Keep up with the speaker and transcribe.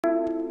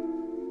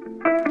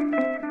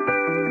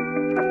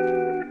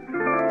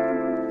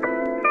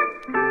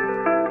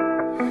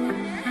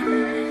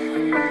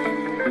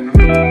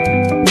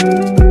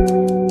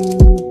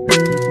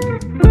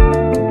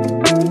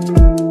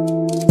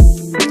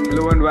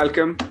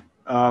welcome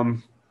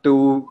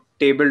to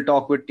Table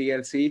Talk with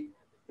TLC.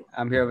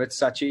 I'm here with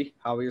Sachi.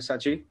 How are you,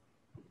 Sachi?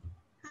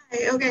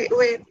 Hi, okay,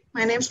 wait.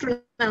 My name's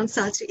pronounced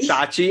Sachi.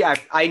 Sachi,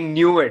 I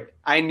knew it.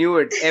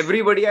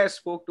 Everybody I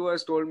spoke to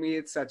has told me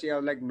it's Sachi. I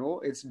was like,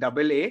 no, it's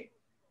double A.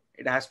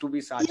 It has to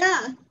be Sachi.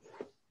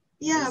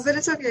 Yeah, but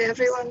it's okay.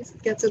 Everyone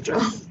gets it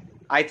wrong.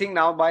 I think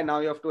by now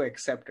you have to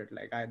accept it.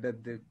 Like,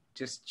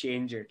 just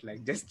change it.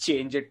 Like, just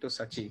change it to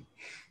Sachi.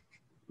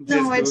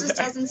 No, it just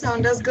doesn't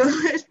sound as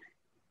good.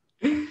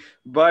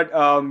 But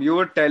you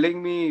were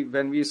telling me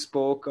when we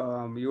spoke,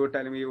 you were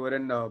telling me you were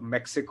in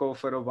Mexico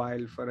for a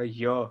while, for a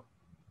year.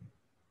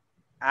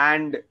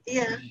 And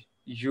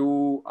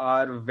you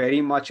are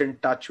very much in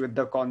touch with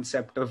the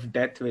concept of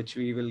death, which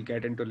we will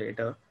get into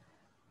later.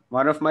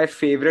 One of my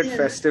favorite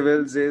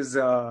festivals is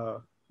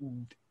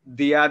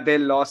Dia de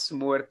los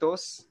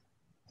Muertos.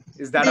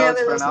 Is that how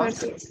it's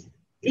pronounced?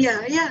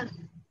 Yeah,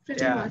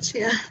 pretty much,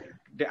 yeah.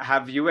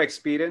 Have you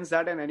experienced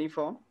that in any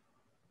form?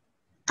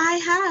 I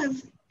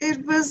have.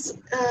 It was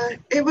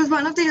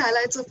one of the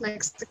highlights of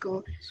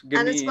Mexico.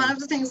 It's one of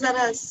the things that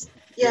has...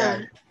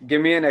 Yeah.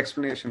 Give me an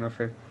explanation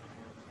of it.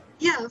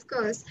 Yeah, of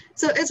course.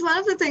 So it's one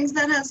of the things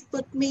that has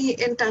put me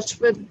in touch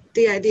with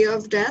the idea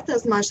of death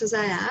as much as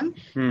I am.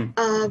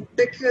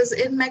 Because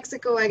in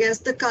Mexico, I guess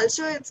the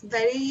culture,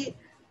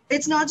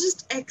 it's not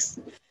just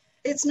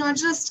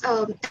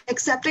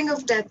accepting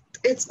of death.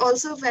 It's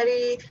also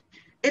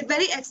it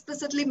very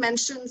explicitly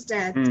mentions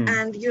death,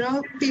 and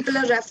people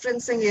are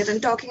referencing it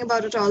and talking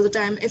about it all the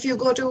time. If you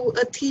go to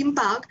a theme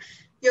park,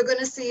 you're going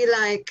to see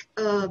like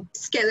a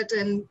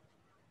skeleton,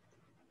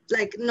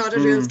 like not a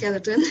real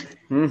skeleton,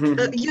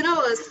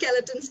 a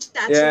skeleton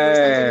statue or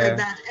something like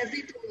that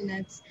every 2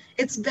 minutes.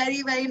 It's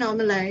very, very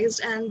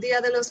normalized, and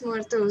Dia de los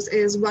Muertos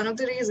is one of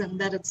the reasons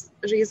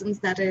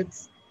that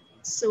it's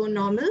so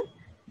normal,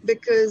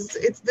 because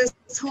it's this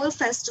whole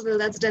festival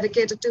that's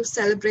dedicated to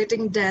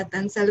celebrating death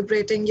and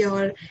celebrating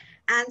your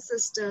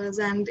ancestors,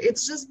 and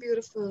it's just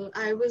beautiful.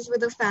 I was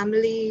with a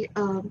family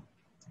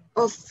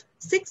of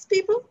 6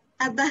 people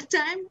at that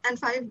time, and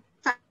five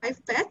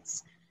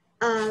pets.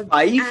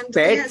 Five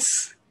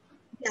pets?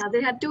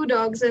 They had 2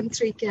 dogs and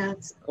 3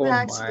 cats. Oh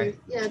my.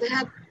 Yeah, they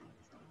had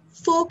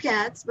 4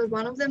 cats, but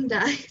one of them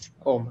died.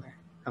 Oh my,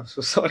 I'm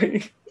so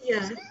sorry.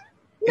 Yeah,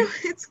 no,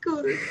 it's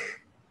cool.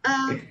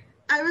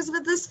 I was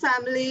with this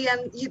family,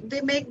 and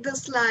they make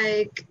this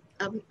like,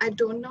 I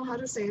don't know how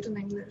to say it in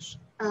English,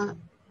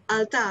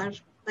 altar,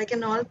 like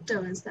an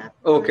altar, is that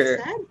okay?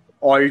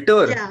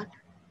 Altar? Yeah.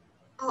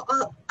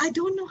 I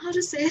don't know how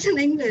to say it in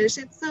English.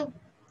 It's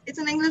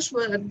an English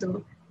word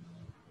though.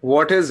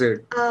 What is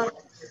it?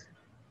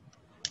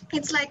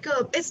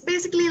 It's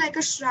basically like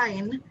a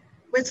shrine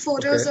with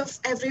photos of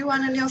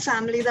everyone in your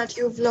family that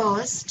you've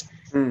lost.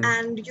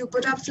 And you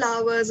put up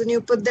flowers and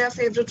you put their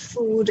favorite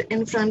food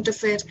in front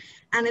of it.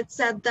 And it's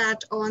said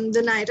that on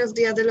the night of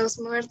Dia de los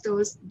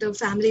Muertos, the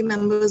family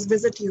members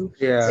visit you.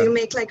 Yeah. So you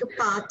make like a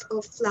path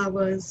of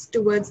flowers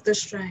towards the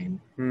shrine.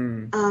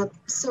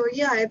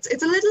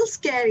 It's a little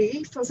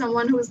scary for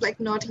someone who's like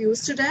not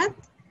used to death,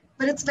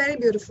 but it's very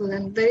beautiful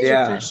and very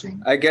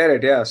refreshing. I get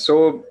it. Yeah.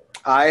 So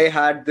I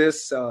had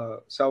this,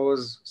 so I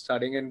was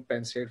studying in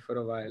Penn State for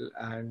a while,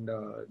 and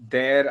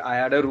there I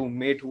had a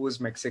roommate who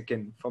was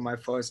Mexican for my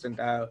first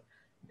year.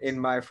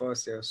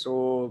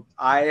 So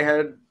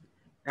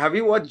have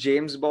you watched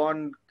James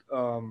Bond,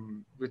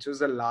 which was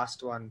the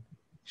last one?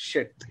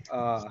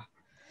 I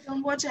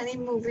don't watch any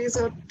movies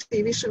or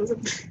TV shows.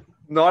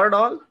 Not at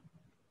all?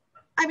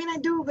 I mean, I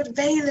do, but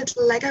very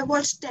little. Like I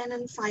watched 10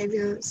 in 5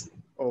 years.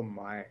 Oh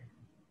my.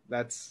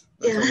 That's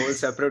a whole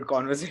separate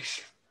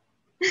conversation.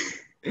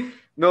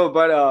 No,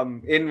 but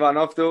in one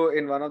of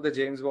the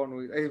James Bond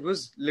movies, it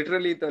was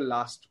literally the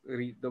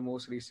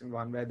most recent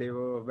one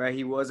where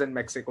he was in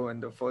Mexico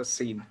in the first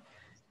scene,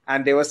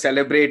 and they were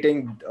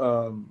celebrating.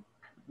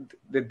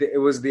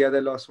 It was Dia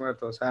de los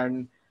Muertos,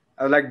 and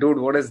I was like, dude,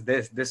 what is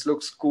this? This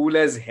looks cool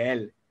as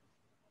hell.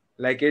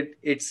 Like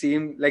it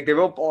seemed like they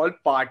were all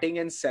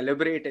partying and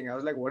celebrating. I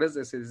was like, what is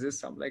this? Is this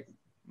some like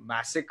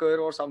massacre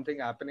or something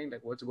happening?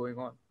 Like, what's going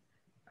on?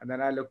 And then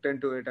I looked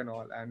into it and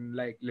all. And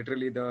like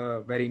literally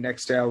the very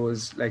next day I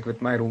was like with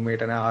my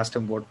roommate, and I asked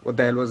him what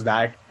the hell was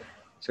that?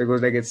 So he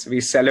goes like, we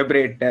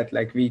celebrate death.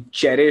 Like we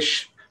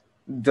cherish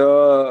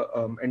the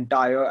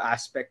entire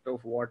aspect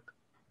of what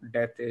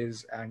death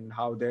is, and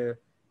how the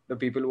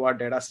people who are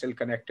dead are still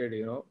connected,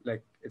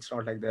 like it's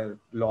not like they're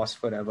lost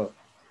forever.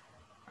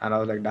 And I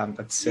was like, damn,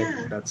 that's sick.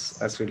 Yeah.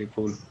 That's really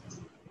cool.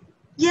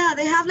 Yeah,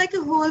 they have like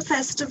a whole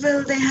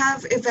festival. They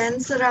have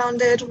events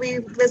around it. We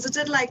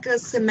visited like a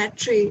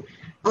cemetery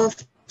of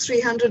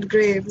 300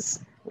 graves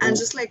and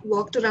just like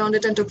walked around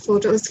it and took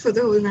photos for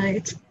the whole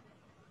night.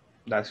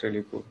 That's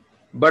really cool.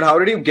 But how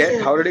did you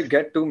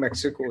get to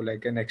Mexico?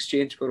 Like an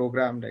exchange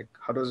program? Like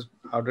how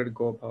did it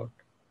go about?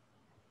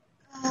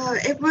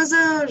 It was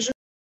a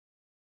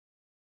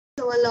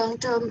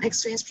long-term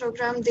exchange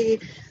program. The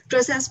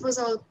process was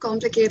all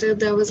complicated.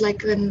 There was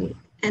like an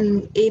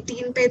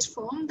 18-page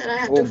form that I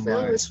had to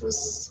fill, which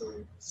was so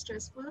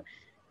stressful.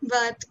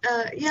 But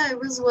it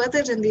was worth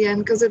it in the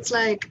end, because it's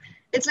like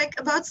it's like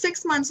about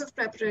 6 months of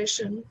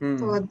preparation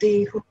for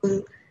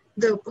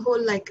the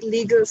whole like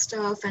legal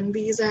stuff and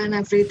visa and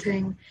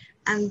everything.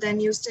 And then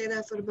you stay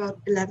there for about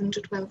 11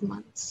 to 12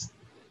 months.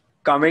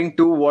 Coming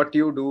to what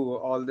you do,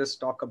 all this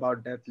talk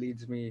about death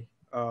leads me.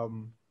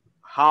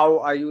 How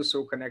are you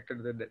so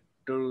connected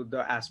to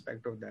the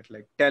aspect of that?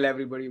 Like, tell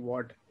everybody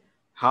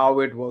how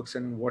it works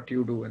and what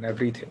you do and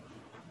everything.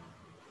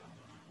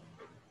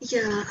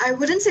 Yeah, I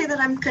wouldn't say that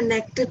I'm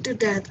connected to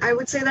death. I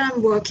would say that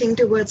I'm working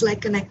towards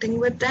like connecting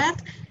with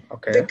death.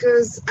 Okay.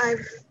 Because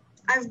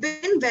I've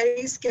been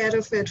very scared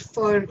of it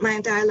for my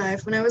entire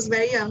life. When I was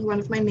very young, one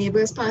of my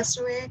neighbors passed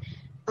away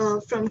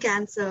from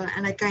cancer,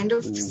 and I kind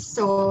of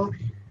saw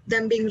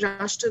them being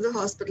rushed to the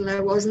hospital. I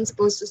wasn't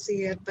supposed to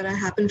see it, but I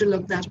happened to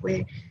look that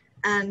way.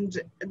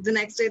 And the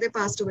next day they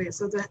passed away.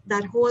 So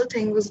that whole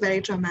thing was very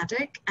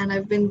traumatic, and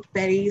I've been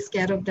very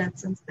scared of death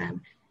since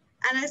then.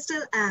 And I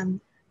still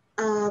am.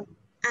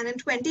 And in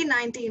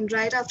 2019,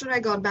 right after I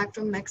got back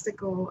from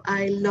Mexico,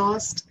 I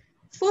lost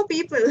 4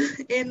 people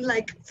in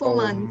like 4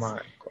 months.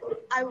 My God.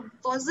 I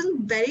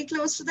wasn't very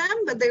close to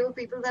them, but they were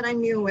people that I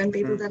knew and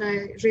people that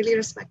I really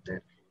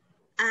respected.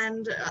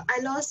 And I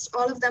lost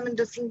all of them in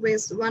different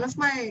ways. One of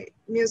my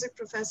music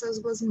professors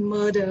was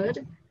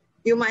murdered.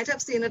 You might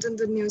have seen it in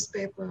the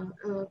newspaper.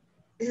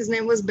 His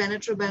name was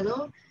Bennett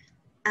Rebello,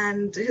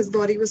 and his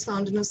body was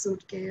found in a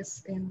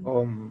suitcase in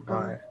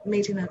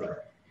Methi Nadi.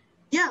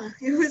 Yeah,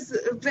 it was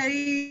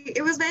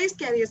very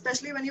scary,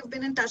 especially when you've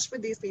been in touch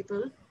with these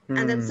people,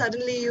 and then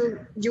suddenly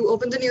you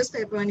open the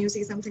newspaper and you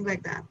see something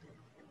like that.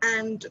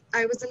 And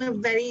I was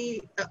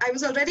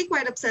already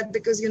quite upset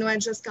because,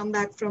 I'd just come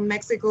back from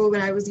Mexico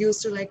where I was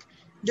used to like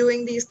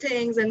doing these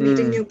things and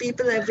meeting new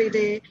people every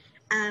day.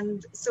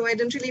 And so I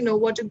didn't really know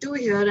what to do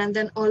here. And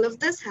then all of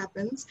this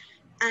happens.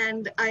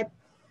 And I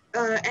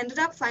ended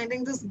up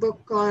finding this book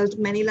called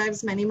Many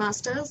Lives, Many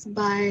Masters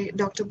by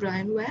Dr.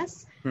 Brian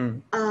Weiss.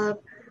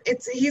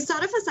 He's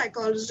sort of a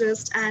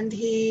psychologist, and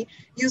he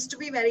used to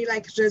be very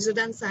like rigid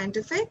and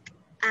scientific.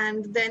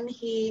 And then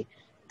he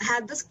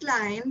had this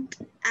client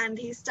and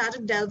he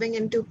started delving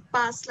into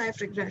past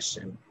life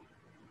regression.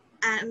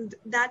 And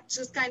that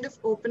just kind of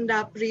opened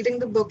up, reading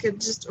the book, it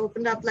just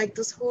opened up like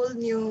this whole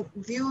new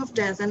view of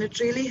death. And it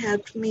really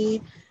helped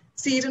me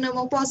see it in a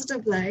more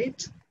positive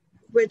light,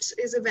 which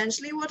is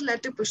eventually what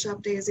led to Push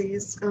Up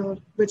Daisies,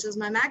 which is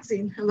my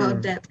magazine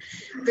about death.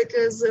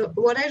 Because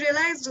what I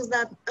realized is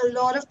that a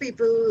lot of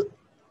people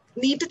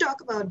need to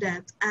talk about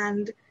death.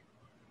 And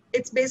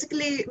it's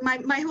basically,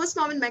 my host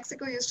mom in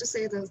Mexico used to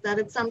say this, that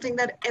it's something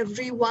that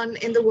everyone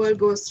in the world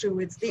goes through.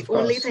 It's the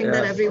only thing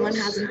that everyone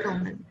has in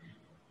common.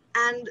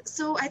 And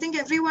so I think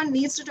everyone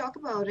needs to talk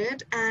about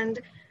it.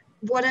 And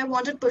what I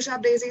wanted Push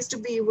Up Daisies to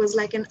be was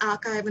like an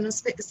archive and a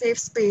safe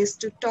space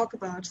to talk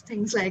about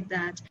things like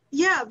that.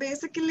 Yeah,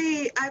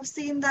 basically, I've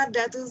seen that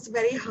death is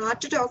very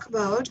hard to talk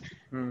about,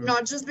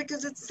 not just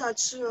because it's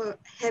such a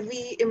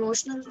heavy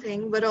emotional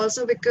thing, but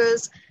also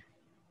because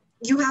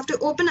you have to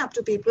open up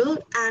to people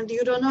and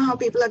you don't know how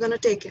people are going to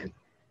take it.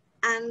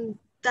 And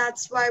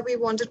that's why we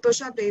wanted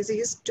Push Up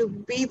Daisies to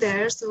be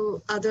there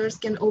so others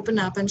can open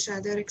up and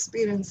share their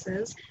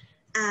experiences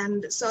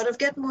and sort of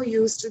get more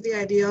used to the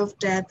idea of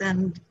death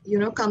and,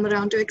 come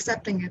around to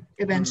accepting it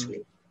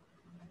eventually.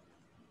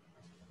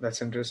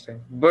 That's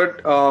interesting.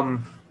 But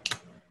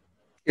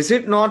is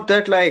it not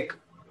that like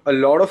a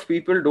lot of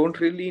people don't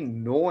really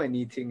know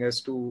anything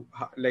as to,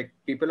 like,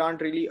 people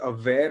aren't really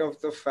aware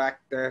of the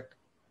fact that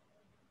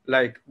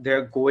like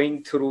they're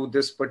going through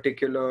this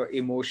particular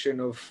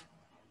emotion of,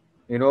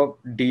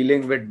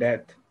 dealing with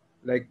death?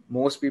 Like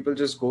most people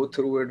just go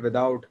through it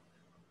without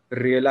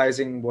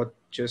realizing what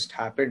just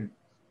happened.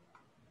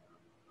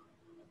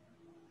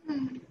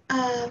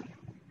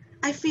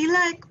 I feel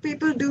like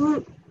people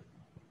do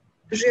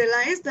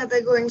realize that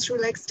they're going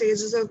through like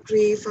stages of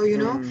grief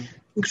or,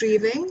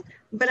 grieving,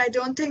 but I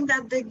don't think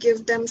that they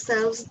give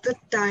themselves the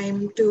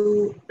time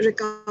to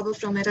recover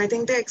from it. I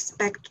think they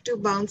expect to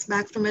bounce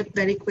back from it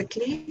very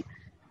quickly,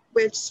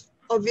 which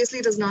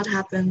obviously does not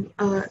happen.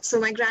 So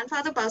my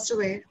grandfather passed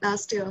away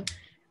last year,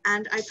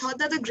 and I thought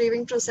that the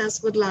grieving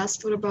process would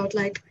last for about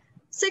like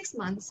 6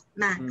 months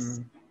max.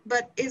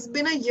 But it's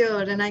been a year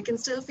and I can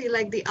still feel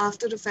like the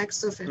after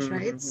effects of it,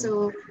 right?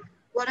 So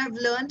what I've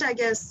learned, I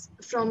guess,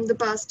 from the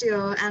past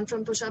year and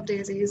from Push Up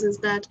Daisies is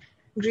that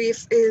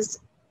grief is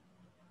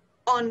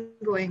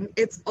ongoing.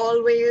 It's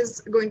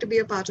always going to be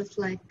a part of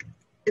life.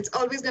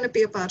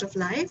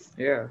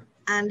 Yeah.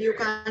 And you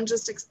can't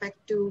just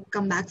expect to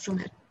come back from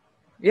it.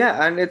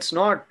 Yeah, and it's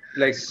not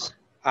like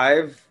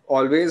I've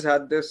always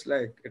had this,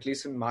 like, at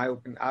least in my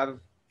opinion, I've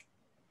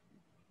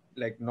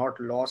like not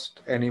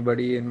lost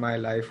anybody in my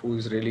life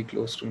who's really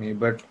close to me,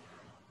 but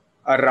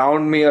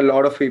around me a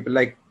lot of people,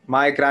 like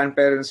my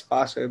grandparents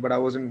passed away, but I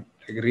wasn't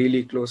like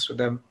really close to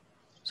them,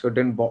 so it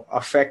didn't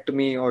affect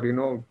me or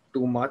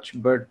too much.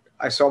 But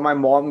I saw my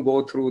mom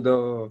go through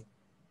the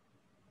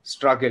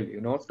struggle,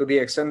 to the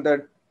extent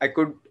that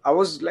I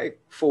was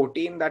like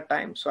 14 that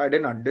time, so I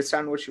didn't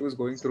understand what she was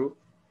going through.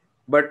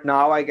 But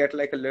now I get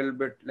like a little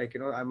bit like,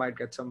 I might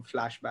get some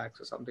flashbacks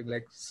or something.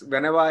 Like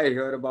whenever I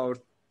hear about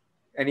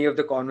any of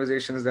the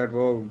conversations that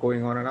were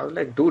going on, and I was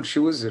like, dude, she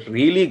was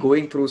really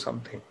going through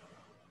something.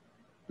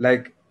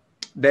 Like,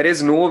 there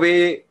is no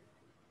way,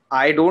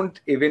 I don't,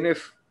 even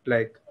if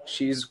like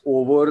she's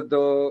over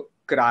the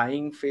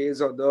crying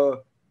phase or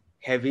the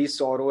heavy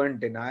sorrow and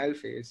denial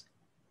phase,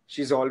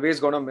 she's always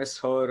going to miss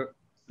her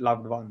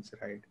loved ones,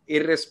 right?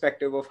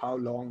 Irrespective of how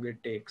long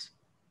it takes.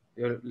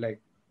 You're like,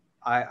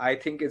 I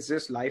think it's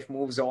just life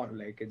moves on.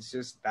 Like, it's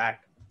just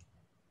that.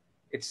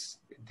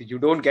 You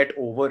don't get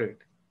over it.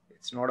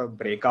 It's not a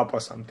breakup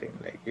or something.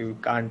 Like, you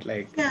can't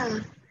like...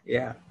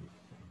 Yeah.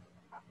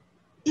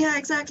 Yeah,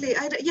 exactly.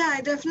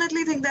 I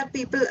definitely think that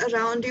people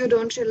around you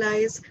don't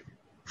realize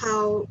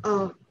how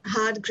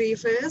hard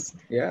grief is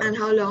and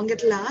how long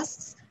it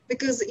lasts.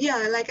 Because,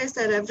 like I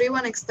said,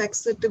 everyone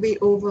expects it to be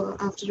over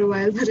after a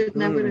while, but it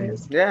never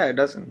is. Yeah, it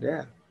doesn't.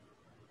 Yeah.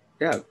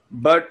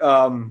 But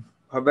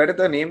where did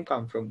the name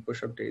come from,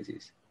 Push Up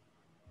Daisies?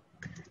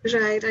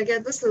 Right, I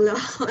get this a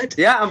lot.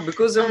 Yeah,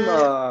 because I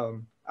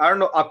don't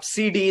know,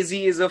 Upsy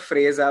Daisy is a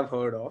phrase I've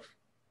heard of.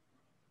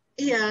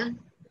 Yeah.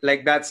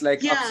 Like, that's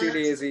like Upsy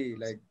Daisy,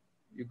 like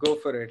you go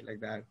for it,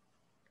 like that.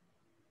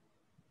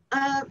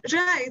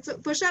 Right. So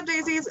Push Up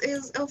Daisies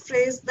is a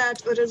phrase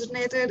that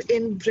originated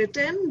in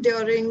Britain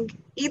during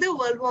either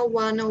World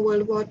War I or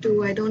World War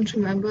II, I don't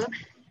remember.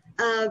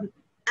 And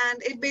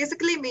it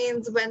basically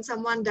means when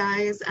someone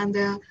dies and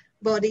their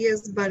body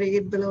is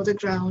buried below the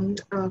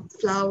ground,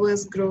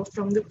 flowers grow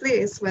from the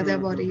place where their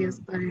body is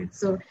buried.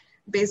 So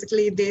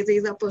basically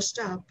daisies are pushed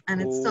up,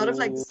 and it's sort of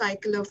like the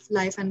cycle of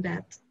life and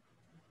death.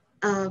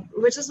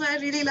 Which is why I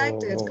really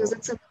liked it, because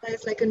it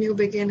symbolized like a new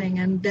beginning,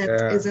 and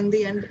death is in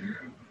the ending.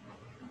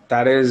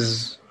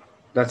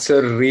 That's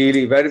a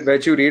really...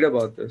 Where'd you read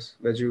about this?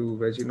 Where'd you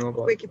know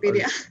about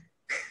Wikipedia.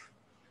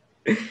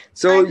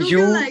 So I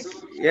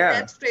Googled,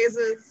 death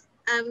phrases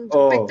and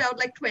picked out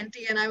like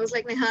 20, and I was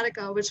like,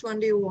 Niharika, which one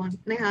do you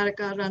want?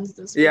 Niharika runs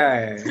this.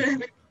 Yeah.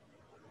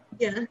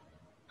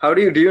 How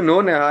do you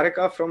know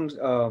Niharika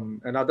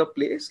from another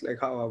place? Like,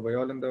 how were you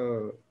all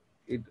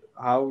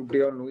how do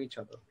you all know each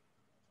other?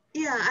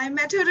 Yeah, I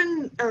met her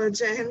in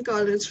Jai Hind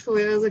College 4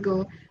 years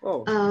ago.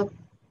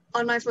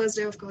 On my first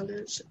day of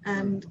college.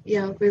 And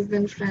we've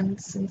been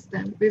friends since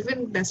then. We've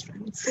been best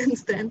friends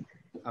since then.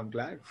 I'm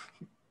glad.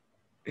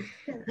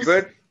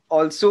 But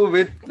also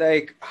with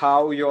like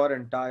how your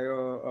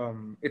entire...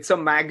 it's a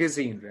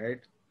magazine,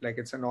 right? Like,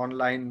 it's an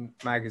online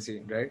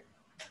magazine, right?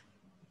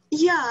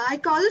 Yeah, I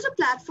call it a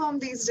platform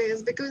these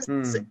days because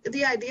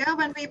the idea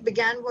when we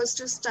began was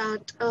to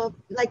start,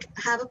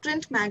 have a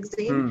print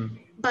magazine.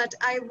 But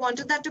I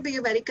wanted that to be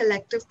a very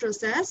collective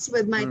process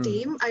with my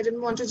team. I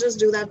didn't want to just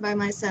do that by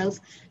myself,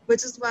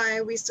 which is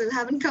why we still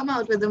haven't come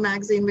out with the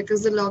magazine,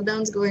 because the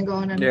lockdown's going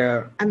on and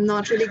I'm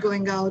not really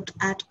going out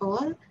at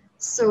all.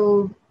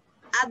 So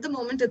at the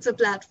moment, it's a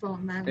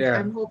platform, and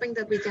I'm hoping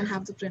that we can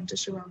have the print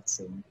issue out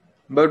soon.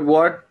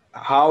 But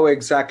how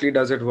exactly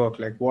does it work?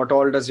 Like, what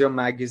all does your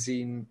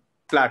magazine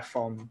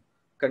platform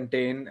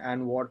contain,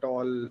 and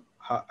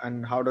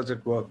how does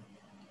it work?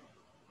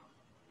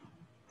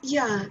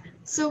 Yeah,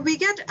 so we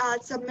get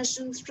art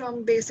submissions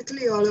from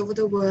basically all over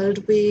the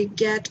world. We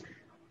get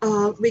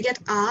art, we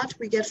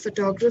get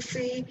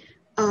photography,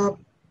 a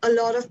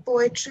lot of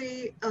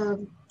poetry,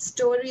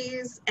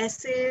 stories,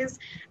 essays,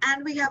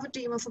 and we have a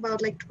team of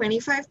about like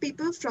 25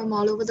 people from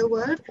all over the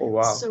world. Oh,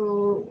 wow.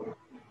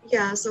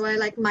 So I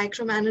like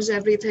micromanage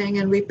everything,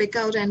 and we pick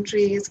out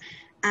entries,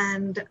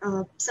 and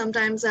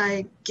sometimes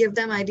I give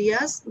them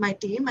ideas, my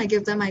team, I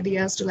give them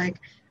ideas to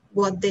like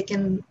what they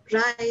can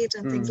write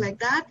and things like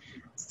that.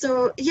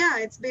 So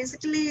it's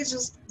basically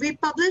just, we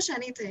publish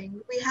anything.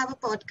 We have a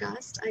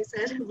podcast. I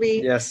said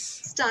we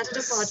started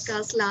a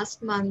podcast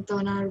last month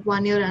on our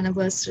 1-year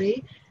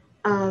anniversary.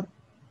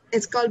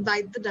 It's called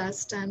Bite the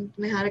Dust, and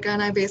Niharika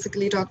and I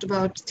basically talked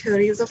about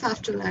theories of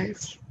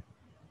afterlife.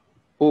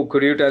 Oh,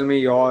 could you tell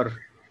me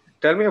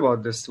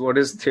about this? What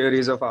is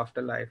theories of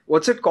afterlife?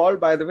 What's it called,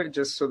 by the way,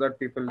 just so that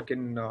people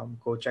can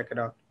go check it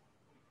out?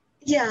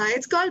 Yeah,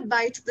 it's called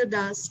Bite the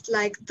Dust,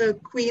 like the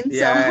Queen song.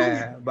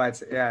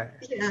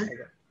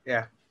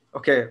 Yeah.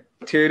 Okay.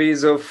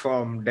 Theories of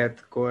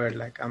death. Go ahead.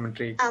 Like, I'm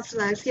intrigued.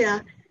 Afterlife,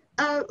 well,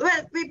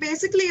 we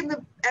basically, in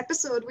the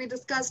episode, we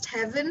discussed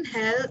heaven,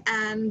 hell,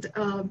 and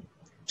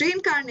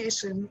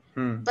reincarnation.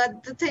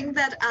 But the thing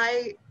that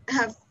I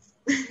have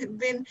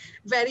been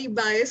very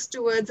biased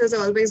towards has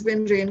always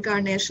been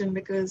reincarnation,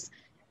 because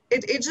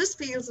it just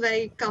feels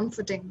very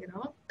comforting,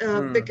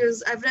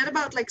 because I've read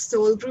about like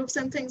soul groups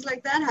and things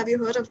like that. Have you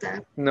heard of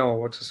that? No,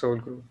 what's a soul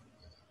group?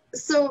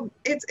 So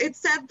it's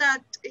said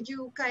that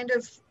you kind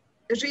of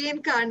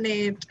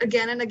reincarnate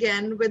again and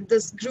again with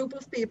this group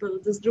of people,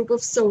 this group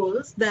of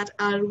souls that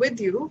are with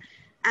you.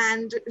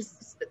 And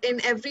in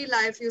every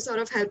life, you sort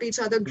of help each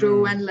other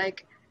grow and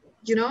like,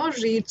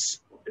 reach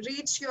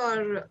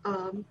your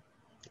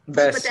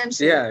best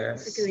potential.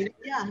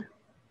 Yeah.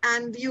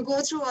 And you go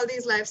through all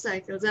these life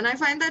cycles. And I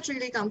find that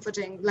really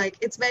comforting. Like,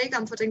 it's very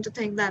comforting to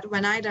think that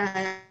when I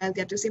die, I'll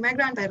get to see my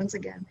grandparents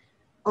again.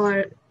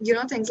 Or,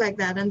 things like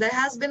that. And there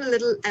has been a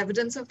little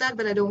evidence of that,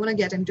 but I don't want to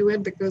get into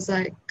it because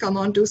I come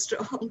on too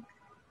strong.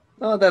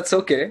 No, that's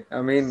okay.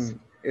 I mean,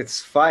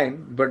 it's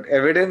fine. But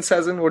evidence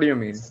as in, what do you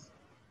mean?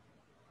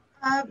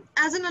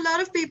 As in a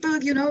lot of people,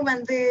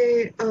 when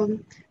they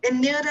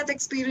in near-death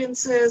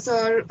experiences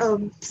or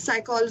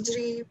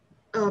psychology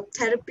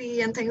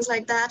therapy and things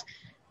like that,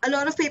 a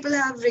lot of people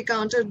have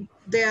recounted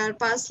their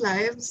past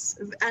lives,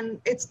 and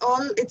it's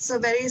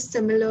very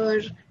similar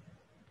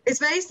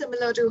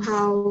to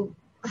how,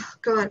 oh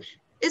God,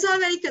 it's all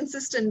very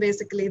consistent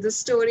basically. The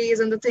stories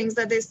and the things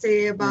that they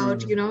say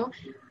about,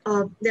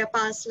 their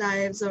past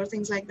lives or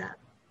things like that.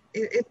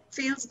 It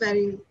feels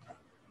very,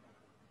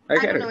 I I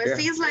get don't know, it. it Yeah.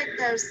 feels like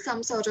there's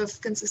some sort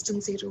of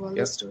consistency to all the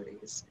Yep.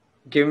 stories.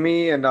 Give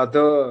me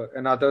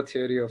another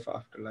theory of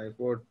afterlife.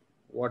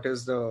 What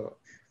is the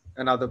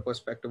another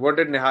perspective? What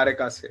did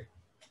Niharika say?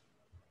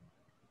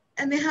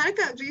 And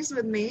Niharika agrees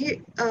with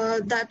me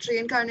that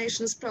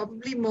reincarnation is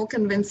probably more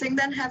convincing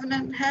than heaven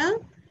and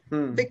hell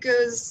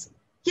because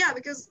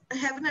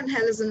heaven and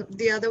hell is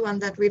the other one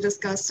that we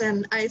discussed.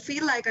 And I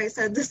feel like I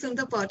said this in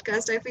the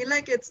podcast. I feel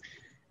like it's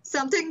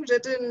something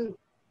written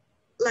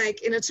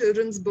like in a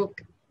children's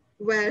book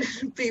where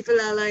people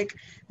are like,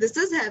 this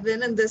is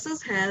heaven and this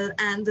is hell,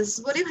 and this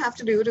is what you have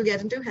to do to get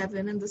into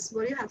heaven, and this is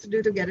what you have to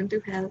do to get into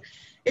hell.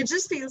 It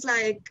just feels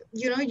like,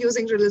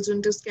 using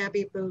religion to scare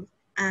people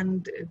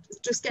and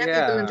to scare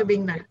people into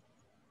being nice.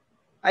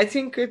 I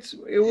think it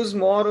was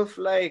more of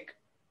like,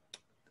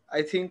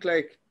 I think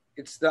like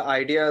it's the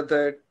idea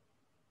that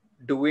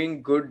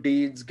doing good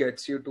deeds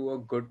gets you to a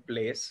good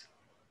place.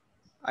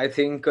 I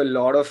think a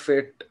lot of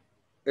it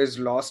is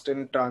lost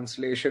in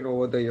translation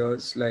over the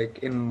years.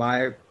 Like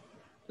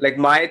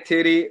my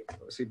theory,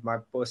 see, my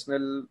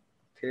personal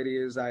theory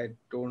is I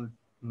don't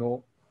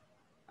know.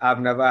 I've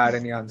never had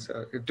any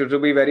answer. To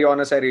be very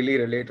honest, I really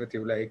relate with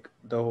you. Like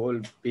the whole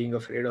being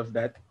afraid of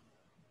death.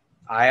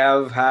 I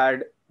have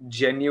had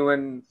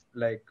genuine,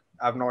 like,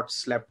 I've not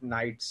slept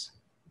nights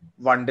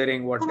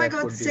wondering what death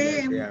could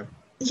same. be like.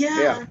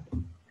 Yeah.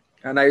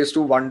 And I used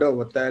to wonder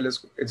what the hell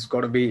it's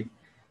got to be,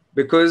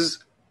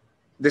 because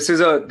this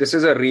is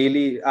a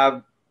really,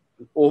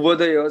 over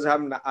the years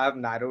I've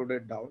narrowed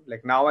it down.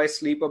 Like now I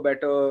sleep a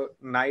better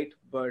night,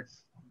 but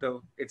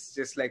it's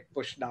just like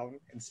pushed down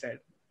instead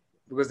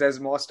because there's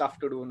more stuff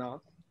to do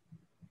now.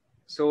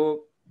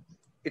 So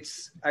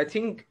I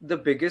think the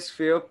biggest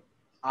fear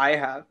I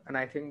have, and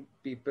I think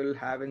people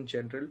have in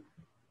general,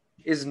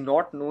 is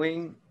not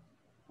knowing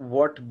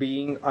what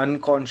being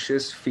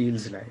unconscious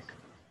feels like.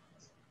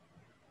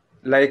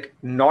 Like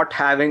not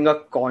having a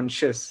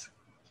conscience,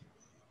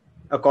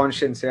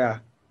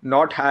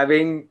 not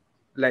having,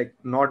 like,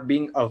 not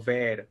being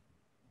aware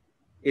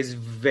is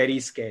very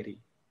scary.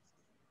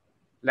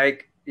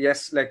 Like,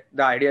 yes, like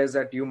the idea is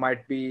that you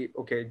might be,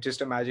 okay,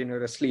 just imagine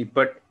you're asleep,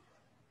 but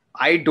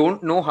I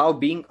don't know how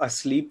being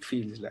asleep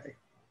feels like.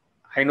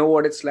 I know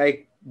what it's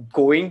like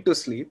going to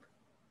sleep,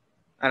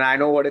 and I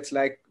know what it's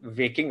like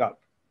waking up.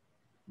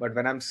 But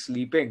when I'm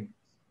sleeping,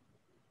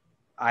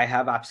 I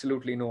have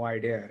absolutely no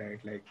idea, right?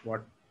 Like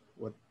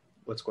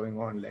what's going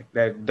on? Like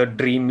the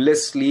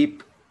dreamless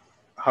sleep.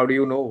 How do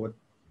you know what?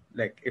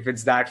 Like if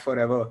it's that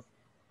forever,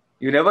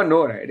 you never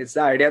know, right? It's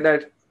the idea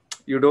that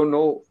you don't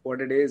know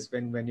what it is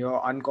when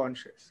you're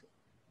unconscious.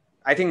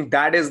 I think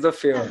that is the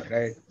fear,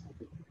 right?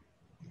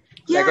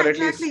 Yeah, like,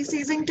 exactly.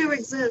 Ceasing to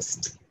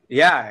exist.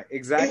 Yeah,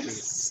 exactly.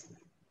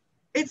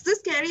 It's the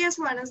scariest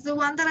one. It's the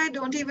one that I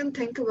don't even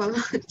think about.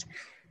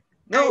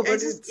 No,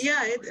 but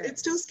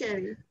it's too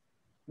scary.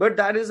 But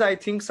that is, I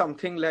think,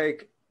 something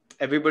like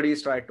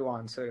everybody's tried to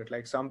answer it.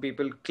 Like some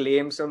people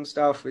claim some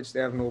stuff which they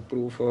have no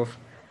proof of.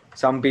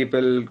 Some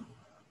people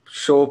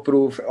show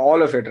proof,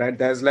 all of it, right?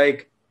 There's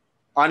like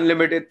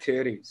unlimited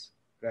theories,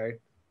 right?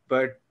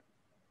 But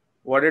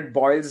what it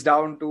boils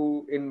down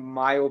to, in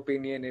my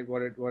opinion,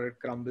 what it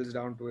crumbles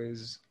down to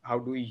is how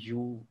do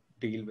you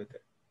deal with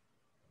it?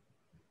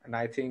 And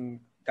I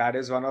think that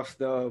is one of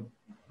the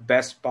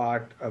best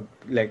part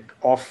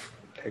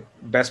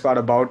best part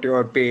about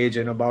your page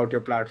and about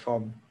your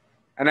platform.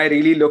 And I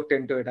really looked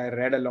into it. I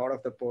read a lot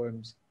of the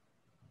poems,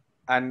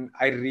 and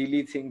I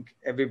really think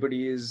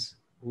everybody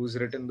who's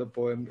written the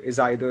poem is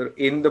either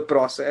in the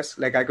process,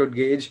 like I could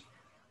gauge,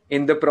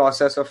 in the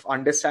process of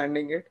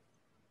understanding it,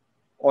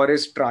 or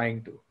is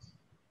trying to,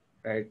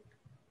 right?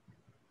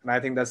 And I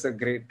think that's the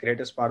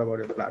greatest part about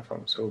your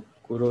platform. So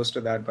kudos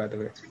to that, by the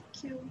way.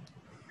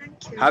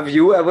 Thank you. Have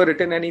you ever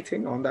written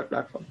anything on that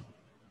platform?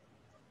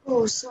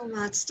 Oh, so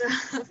much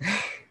stuff.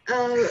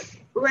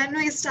 When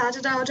we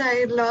started out,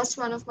 I lost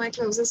one of my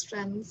closest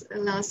friends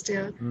last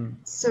year.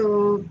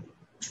 So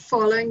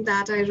following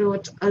that, I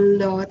wrote a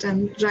lot,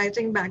 and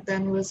writing back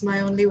then was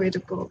my only way to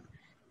cope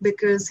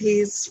because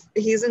he's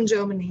in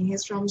Germany.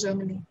 He's from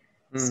Germany.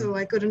 So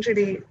I couldn't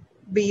really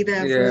be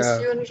there for his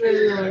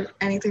funeral or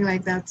anything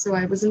like that. So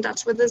I was in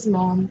touch with his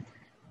mom.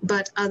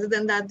 But other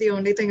than that, the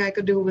only thing I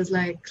could do was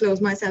like close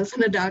myself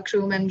in a dark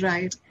room and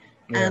write.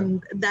 Yeah.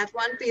 And that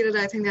one period,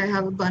 I think I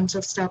have a bunch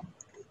of stuff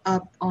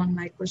up on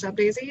like push-up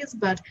daisies,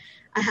 but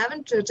I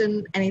haven't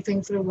written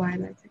anything for a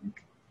while, I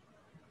think.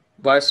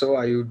 Why so?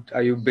 Are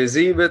you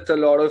busy with a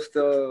lot of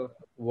the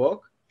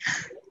work?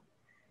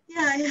 Yeah,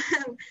 I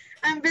am.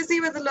 I'm busy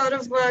with a lot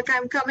of work.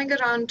 I'm coming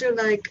around to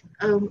like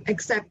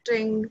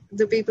accepting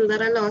the people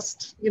that I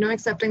lost,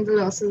 accepting the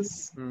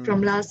losses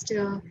from last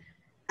year.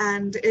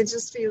 And it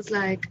just feels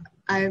like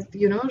I've,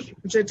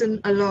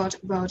 written a lot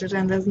about it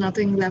and there's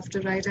nothing left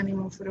to write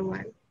anymore for a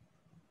while.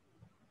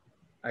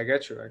 I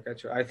get you.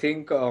 I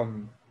think, I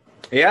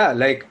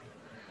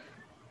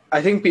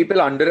think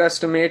people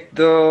underestimate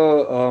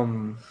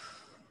the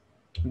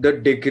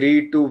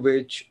degree to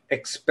which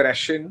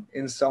expression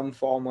in some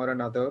form or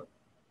another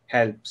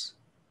helps.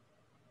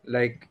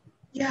 Like,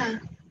 yeah,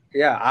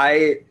 I'm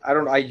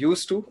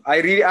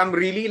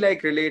really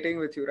like relating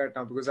with you right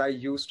now because I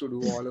used to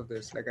do all of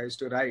this. Like I used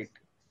to write,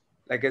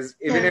 like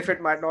even if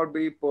it might not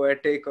be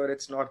poetic or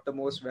it's not the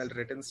most well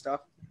written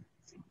stuff,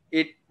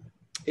 it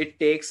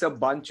takes a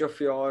bunch of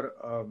your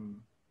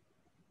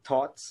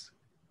thoughts,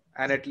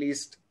 and at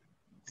least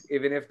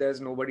even if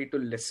there's nobody to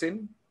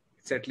listen,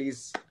 it's at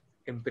least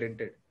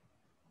imprinted.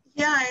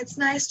 Yeah, it's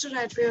nice to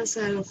write for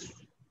yourself.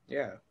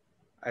 Yeah,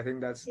 I think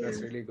that's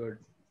really good.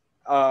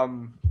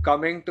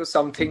 Coming to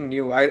something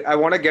new, I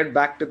want to get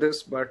back to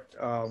this, but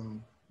I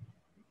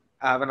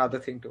have another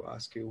thing to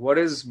ask you. What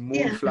is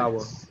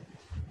Moonflower?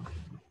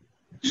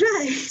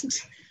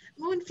 Right.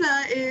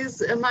 Moonflower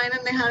is mine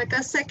and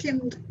Niharika's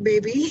second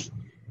baby.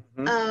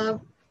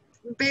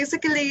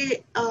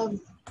 Basically,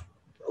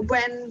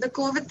 when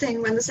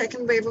the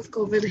second wave of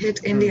COVID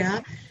hit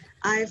India,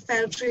 I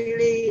felt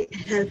really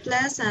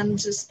helpless and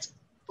just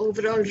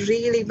overall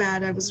really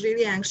bad. I was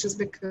really anxious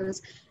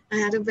because I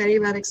had a very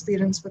bad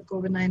experience with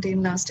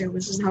COVID-19 last year,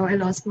 which is how I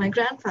lost my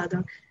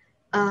grandfather.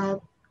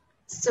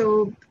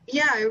 So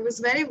I was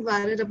very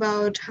worried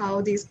about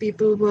how these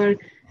people were,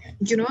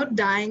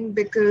 dying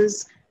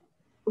because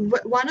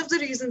one of the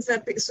reasons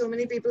that so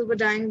many people were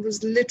dying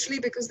was literally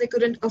because they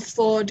couldn't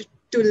afford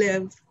to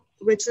live,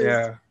 which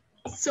is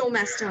so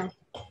messed up.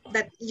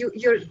 That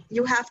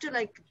you have to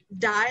like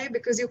die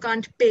because you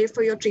can't pay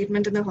for your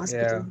treatment in the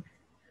hospital.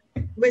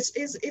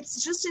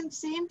 It's just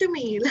insane to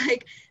me.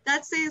 Like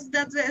that says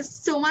that there's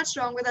so much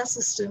wrong with our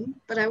system,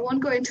 but I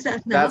won't go into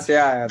that now.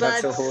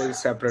 That's a whole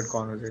separate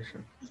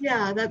conversation.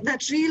 Yeah,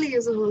 that really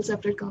is a whole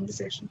separate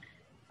conversation.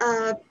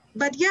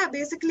 But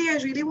basically I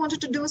really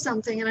wanted to do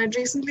something, and I'd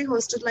recently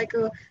hosted like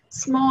a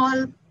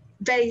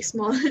very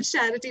small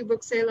charity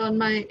book sale on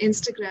my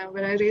Instagram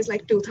where I raised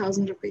like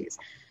 2,000 rupees.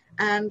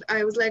 And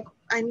I was like,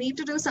 I need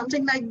to do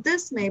something like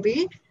this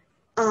maybe,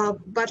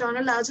 but on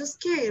a larger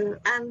scale.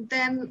 And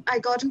then I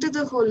got into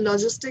the whole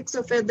logistics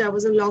of it. There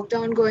was a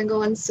lockdown going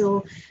on,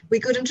 so we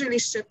couldn't really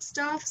ship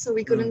stuff, so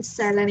we couldn't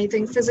sell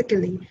anything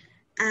physically.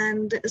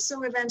 And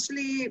so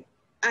eventually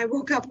I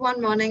woke up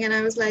one morning and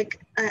I was like,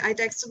 I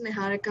texted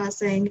Niharika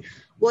saying,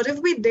 what if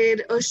we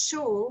did a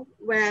show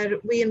where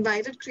we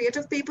invited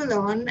creative people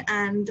on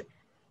and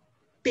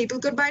people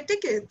could buy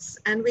tickets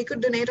and we could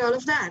donate all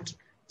of that?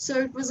 So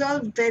it was all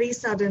very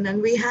sudden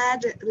and we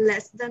had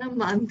less than a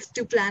month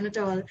to plan it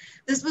all.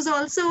 This was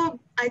also,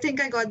 I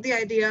think I got the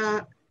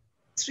idea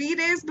 3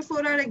 days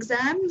before our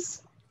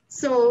exams.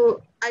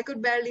 So I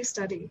could barely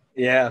study.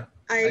 Yeah,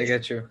 I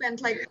get you.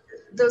 Spent like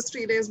those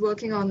 3 days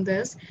working on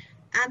this.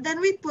 And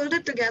then we pulled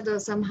it together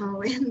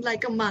somehow in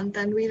like a month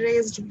and we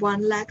raised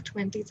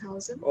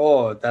 1,20,000.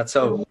 Oh,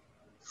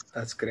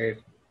 that's great.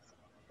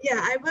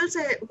 Yeah, I will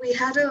say we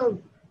had a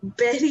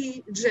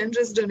very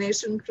generous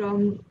donation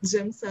from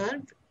Jim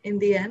Sir in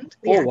the end,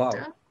 the actor.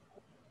 Wow.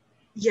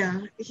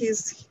 Yeah, he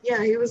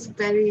was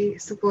very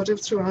supportive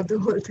throughout the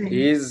whole thing.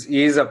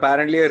 He's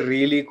apparently a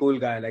really cool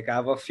guy. Like I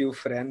have a few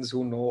friends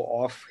who know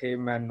of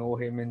him and know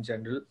him in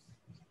general.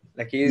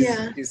 Like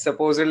he's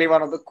supposedly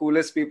one of the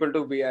coolest people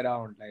to be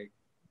around. Like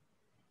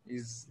he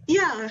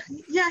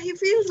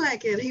feels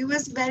like it. He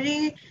was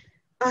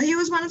he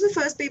was one of the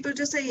first people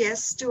to say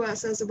yes to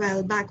us as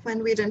well, back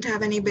when we didn't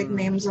have any big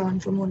names on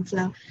for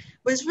Moonflower,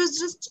 which was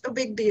just a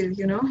big deal,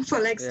 for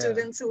like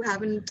students who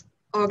haven't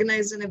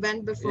organized an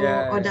event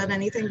before or done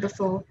anything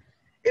before.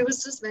 It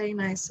was just very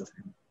nice of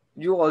him.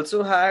 You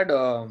also had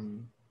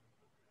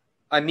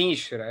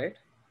Anish, right?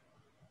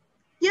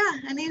 Yeah,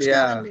 Anish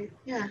Gawande.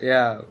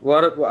 Yeah.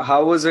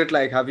 How was it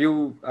like?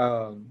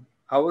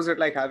 How was it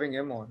like having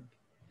him on?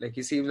 Like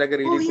he seems like a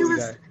really cool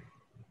guy.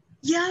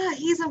 Yeah,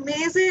 he's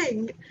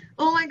amazing.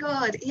 Oh my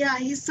God. Yeah,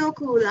 he's so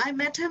cool. I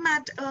met him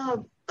at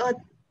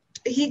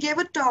he gave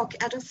a talk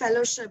at a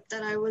fellowship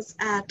that I was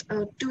at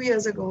 2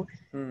 years ago,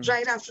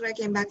 right after I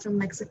came back from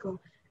Mexico.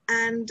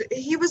 And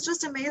he was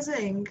just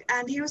amazing.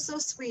 And he was so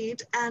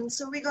sweet. And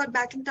so we got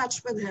back in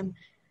touch with him.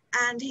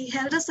 And he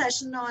held a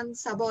session on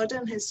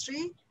subaltern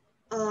history,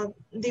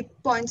 the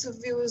points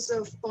of view. Is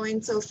that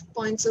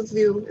points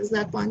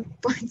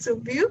of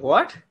view?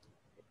 What?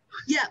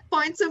 Yeah,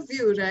 points of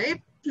view, right?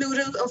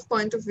 Plural of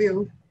point of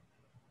view.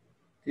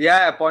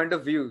 Yeah, point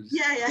of views.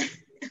 Yeah.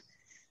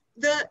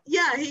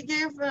 He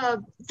gave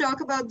a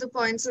talk about the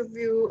points of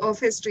view of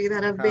history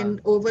that have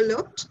been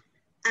overlooked.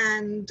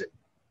 And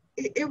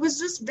it was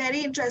just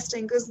very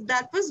interesting because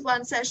that was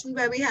one session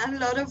where we had a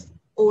lot of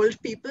old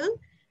people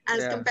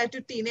as compared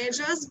to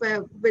teenagers,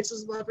 which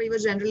is what we were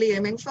generally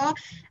aiming for.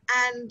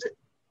 And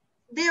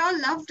they all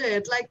loved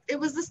it. Like, it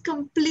was this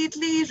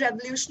completely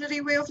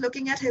revolutionary way of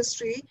looking at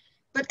history,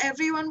 but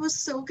everyone was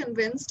so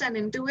convinced and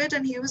into it,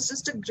 and he was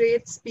just a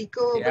great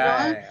speaker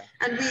overall, Yeah.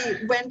 and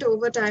we went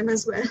overtime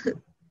as well.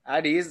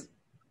 And he's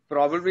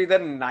probably the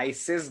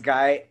nicest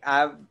guy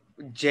I've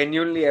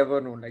genuinely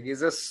ever known. Like, he's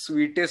the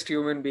sweetest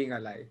human being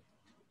alive.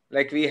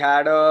 Like, we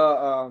had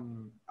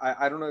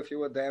I don't know if you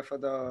were there for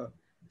the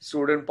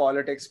student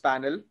politics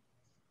panel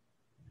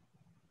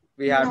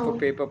we had for No,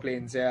 Paper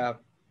Planes. Yeah.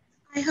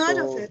 I heard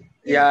of So it.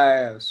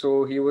 yeah.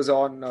 So he was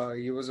on.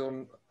 He was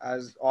on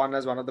as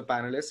one of the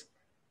panelists.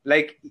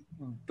 Like,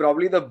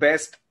 probably the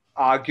best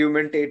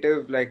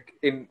argumentative, like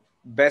in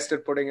best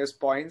at putting his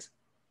points.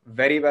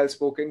 Very well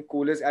spoken,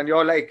 coolest, and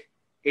you're like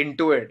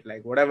into it.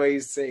 Like whatever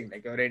he's saying,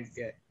 like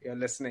you're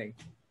listening.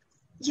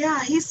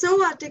 Yeah, he's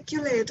so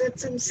articulate.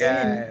 It's insane.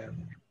 Yeah.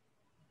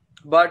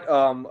 But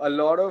a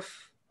lot of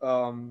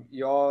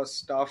your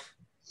stuff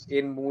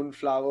in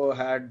Moonflower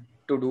had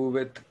to do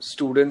with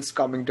students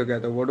coming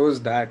together. What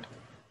was that?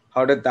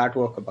 How did that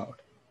work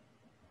about?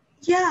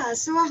 Yeah,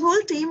 so our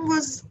whole team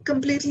was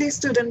completely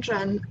student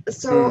run.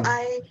 So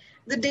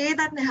the day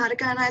that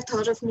Niharika and I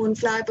thought of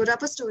Moonflower, I put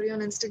up a story on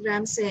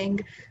Instagram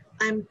saying,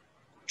 I'm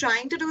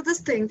trying to do this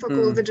thing for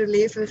COVID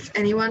relief. If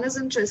anyone is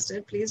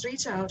interested, please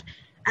reach out.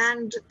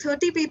 And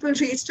 30 people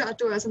reached out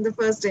to us on the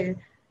first day.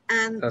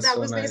 And That's that so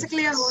was nice.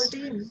 basically our whole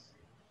team.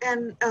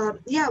 And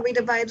we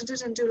divided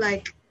it into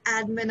like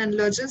admin and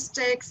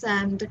logistics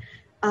and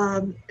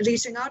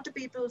reaching out to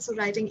people, so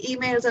writing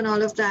emails and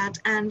all of that.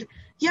 And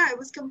yeah, it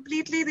was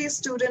completely these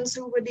students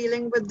who were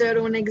dealing with their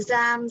own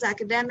exams,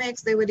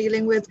 academics. They were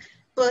dealing with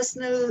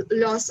personal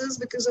losses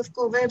because of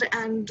COVID,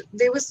 and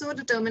they were so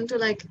determined to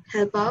like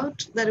help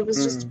out that it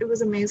was just, it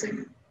was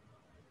amazing.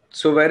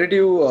 So where did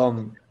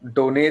you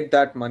donate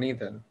that money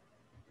then?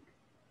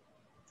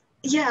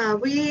 Yeah,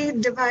 we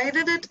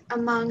divided it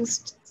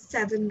amongst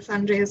 7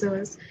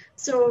 fundraisers.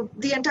 So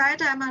the entire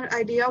time our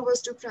idea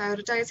was to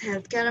prioritize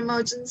healthcare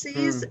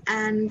emergencies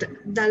and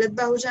Dalit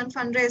Bahujan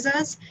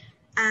fundraisers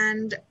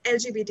and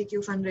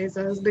LGBTQ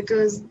fundraisers,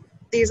 because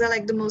these are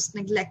like the most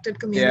neglected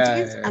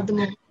communities at the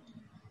moment.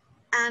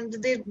 And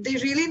they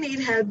really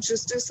need help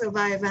just to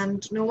survive,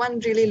 and no one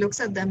really looks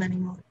at them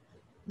anymore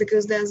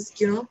because there's,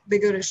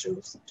 bigger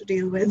issues to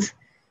deal with.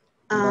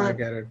 I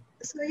get it.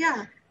 So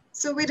yeah.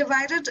 So we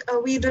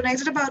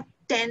donated about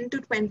 10 to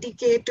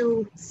 20K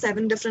to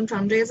 7 different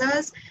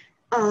fundraisers,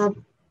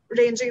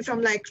 ranging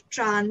from like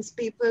trans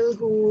people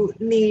who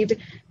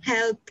need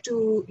help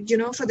to,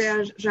 for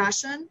their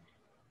ration,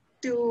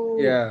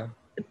 to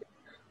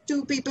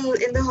people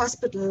in the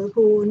hospital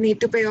who need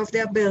to pay off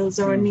their bills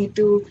or need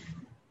to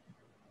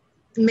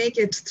make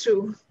it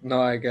through.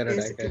 No, I get it.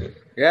 Basically. I get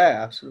it. Yeah,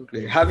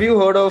 absolutely. Have you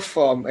heard of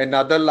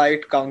Another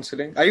Light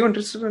Counseling? Are you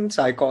interested in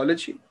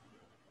psychology?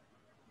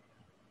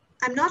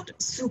 I'm not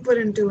super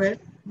into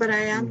it, but I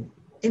am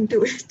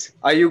into it.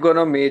 Are you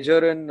gonna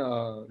major in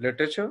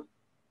literature?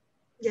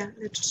 Yeah,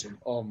 literature.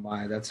 Oh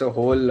my, that's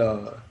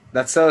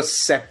a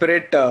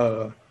separate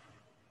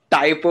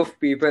type of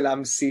people.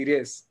 I'm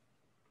serious.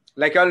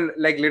 Like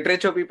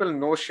literature people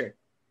know shit.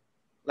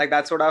 Like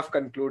that's what I've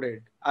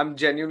concluded. I'm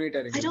genuinely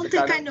telling you. I don't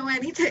think I know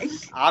anything.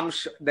 I'm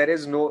sure there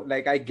is no,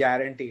 like, I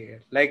guarantee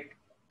it. Like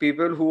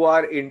people who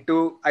are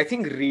into, I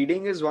think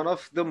reading is one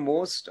of the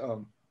most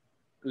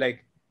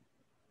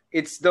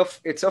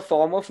it's a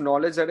form of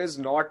knowledge that is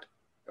not,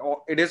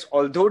 it is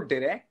although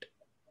direct,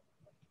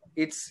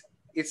 it's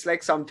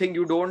like something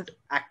you don't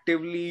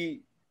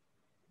actively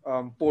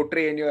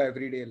portray in your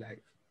everyday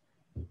life.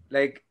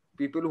 Like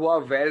people who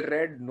are well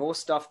read know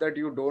stuff that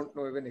you don't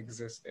know even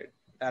existed.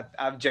 That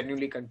I've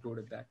genuinely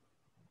concluded that.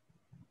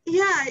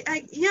 Yeah,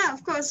 yeah,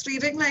 of course,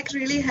 reading like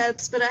really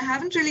helps, but I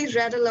haven't really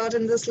read a lot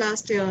in this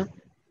last year.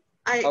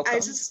 I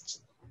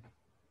just,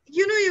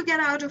 you get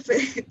out of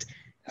it.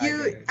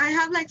 I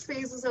have like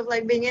phases of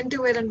like being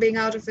into it and being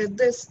out of it.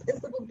 This is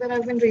the book that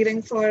I've been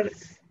reading for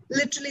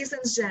literally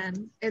since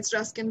Jan. It's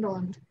Ruskin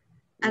Bond.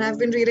 And I've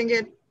been reading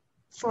it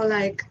for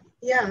like,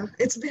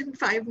 it's been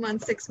 5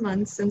 months, 6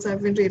 months since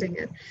I've been reading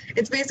it.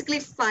 It's basically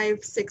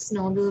 5-6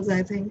 novels,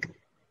 I think.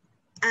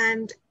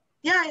 And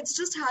yeah, it's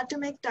just hard to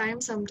make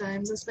time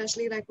sometimes,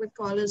 especially like with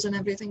college and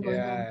everything going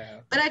on.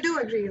 But I do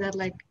agree that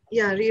like,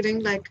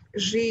 reading like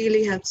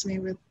really helps me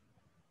with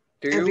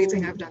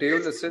everything I've done. Do you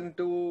listen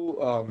to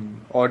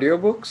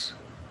audiobooks?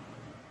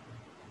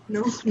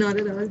 No, not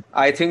at all.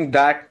 I think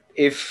that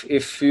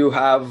if you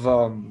have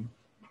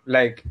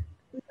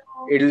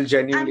it'll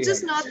genuinely I'm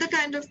just help. not the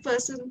kind of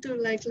person to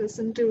like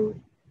listen to.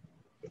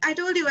 I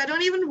told you, I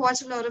don't even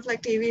watch a lot of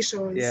like TV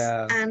shows.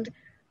 Yeah. And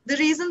the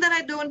reason that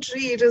I don't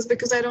read is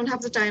because I don't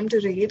have the time to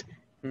read.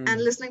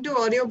 And listening to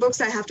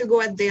audiobooks, I have to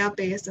go at their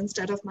pace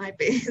instead of my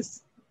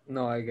pace.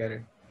 No, I get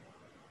it.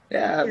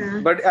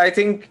 Yeah, but I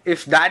think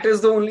if that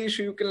is the only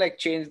issue, you can like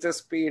change the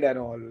speed and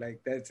all.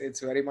 Like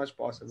it's very much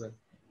possible.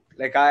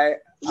 Like I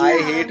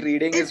hate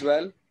reading as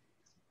well.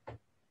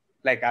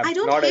 Like I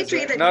don't hate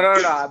reading. No.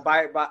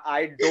 But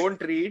I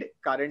don't read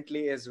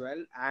currently as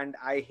well, and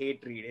I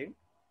hate reading.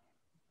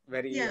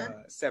 Very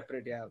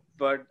separate,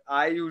 But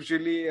I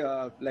usually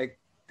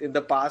in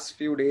the past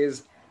few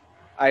days,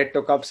 I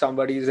took up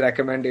somebody's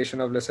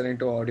recommendation of listening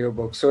to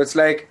audiobooks. So it's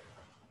like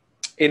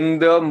in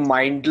the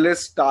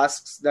mindless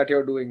tasks that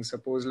you're doing,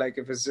 suppose like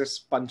if it's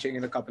just punching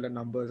in a couple of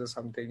numbers or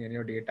something in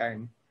your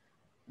daytime,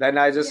 then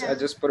I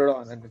just put it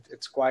on, and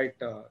it's quite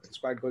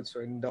good. So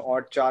in the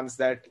odd chance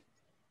that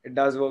it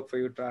does work for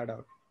you, try it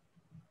out.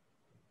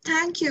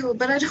 Thank you,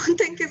 but I don't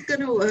think it's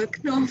gonna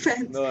work. No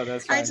offense. No,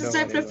 that's fine.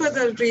 I prefer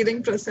the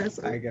reading process.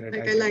 I get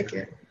it. I like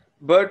it.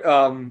 But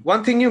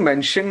one thing you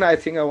mentioned, I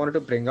think I wanted to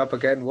bring up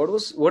again.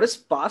 What is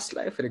past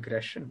life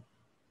regression?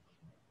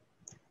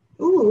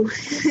 Ooh,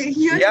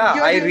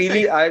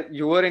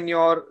 you were in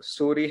your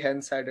story,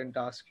 hence I didn't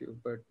ask you.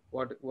 But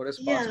what is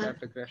past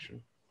life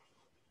regression?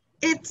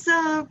 It's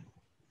a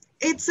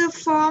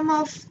form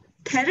of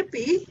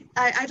therapy.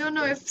 I don't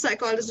know if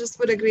psychologists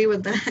would agree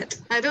with that.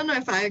 I don't know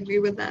if I agree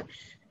with that.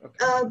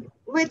 Okay.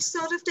 Which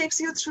sort of takes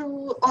you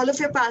through all of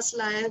your past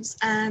lives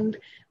and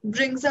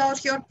brings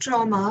out your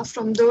trauma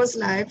from those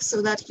lives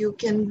so that you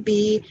can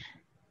be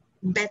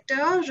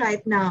better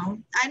right now.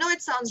 I know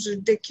it sounds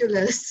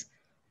ridiculous.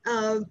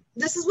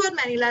 This is what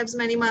Many Lives,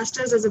 Many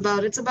Masters is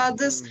about. It's about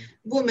this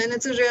woman.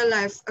 It's a real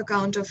life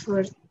account of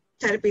her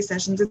therapy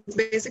sessions. It's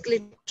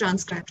basically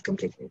transcribed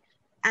completely.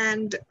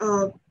 And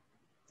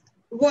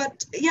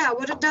what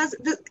it does,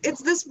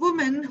 it's this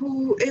woman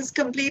who is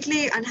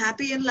completely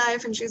unhappy in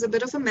life and she's a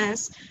bit of a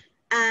mess.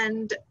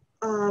 And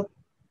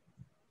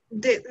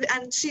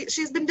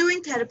she's been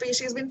doing therapy,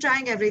 she's been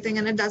trying everything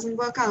and it doesn't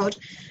work out.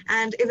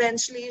 And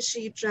eventually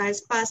she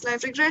tries past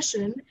life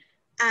regression,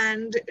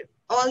 and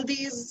all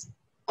these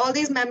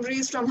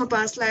memories from her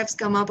past lives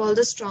come up, all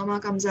this trauma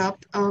comes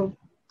up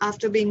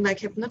after being like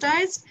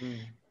hypnotized.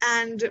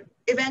 And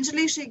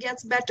eventually she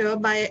gets better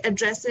by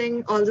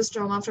addressing all this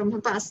trauma from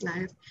her past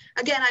life.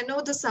 Again, I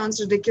know this sounds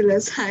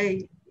ridiculous.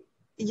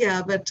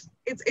 But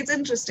it's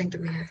interesting to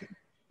me, I think.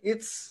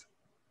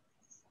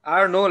 I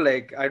don't know,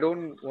 like, I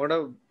don't want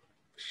to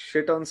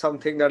shit on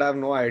something that I have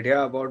no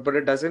idea about, but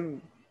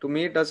to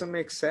me, it doesn't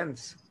make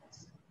sense.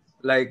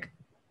 Like,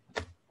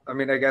 I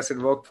mean, I guess it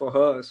worked for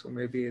her, so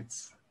maybe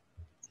it's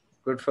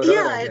good for her.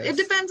 Yeah, it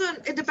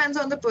depends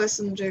on the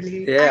person,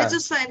 really. Yeah. I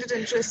just find it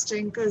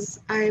interesting because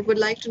I would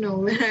like to know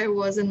where I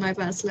was in my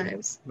past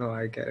lives. No,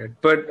 I get it.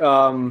 But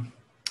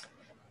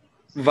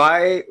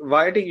why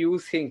do you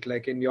think,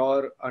 like, in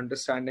your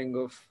understanding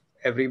of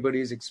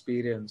everybody's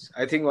experience,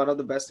 I think one of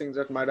the best things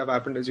that might have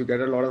happened is you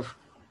get a lot of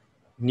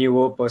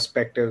newer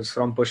perspectives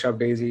from Push-Up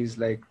Daisies,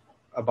 like,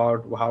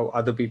 about how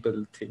other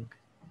people think.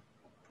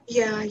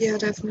 Yeah,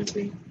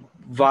 definitely.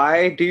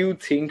 Why do you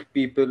think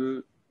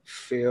people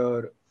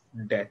fear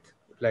death?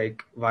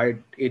 Like, why,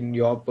 in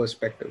your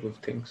perspective of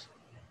things?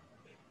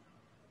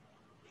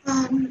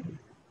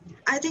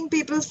 I think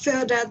people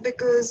fear death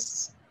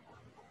because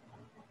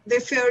they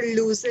fear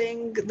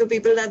losing the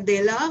people that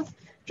they love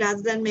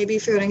rather than maybe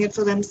fearing it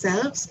for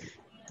themselves.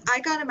 I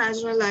can't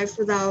imagine a life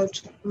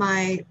without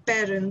my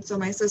parents or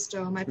my sister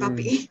or my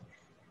puppy.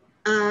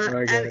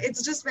 And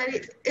it's just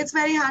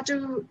very hard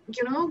to,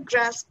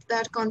 grasp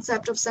that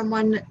concept of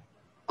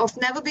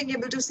never being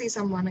able to see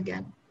someone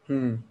again.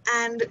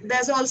 And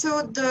there's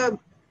also there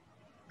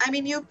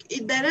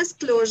is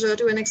closure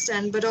to an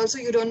extent, but also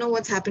you don't know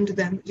what's happened to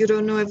them. You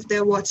don't know if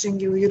they're watching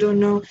you. You don't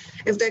know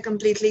if they're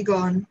completely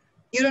gone.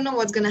 You don't know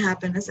what's going to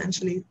happen,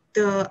 essentially.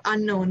 The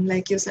unknown,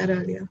 like you said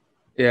earlier.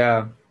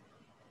 Yeah.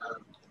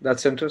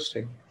 That's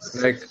interesting.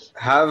 Like,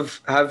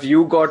 have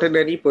you gotten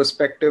any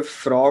perspective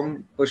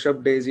from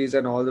Push-Up Daisies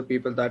and all the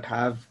people that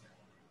have,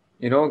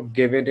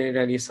 given in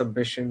any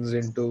submissions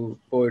into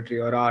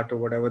poetry or art or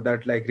whatever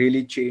that, like,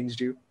 really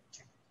changed you?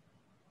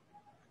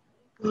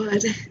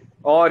 God.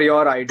 Or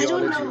your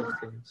ideology of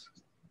things?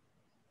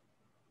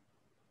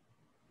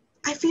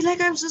 I feel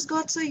like I've just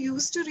got so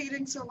used to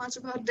reading so much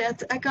about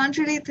death. I can't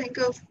really think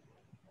of...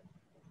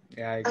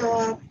 Yeah, I get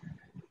it.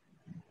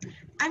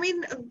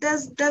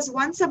 There's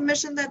one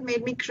submission that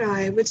made me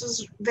cry, which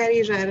was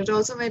very rare. It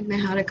also made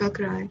Niharika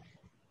cry,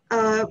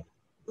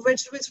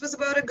 which was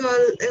about a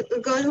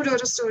girl who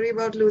wrote a story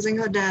about losing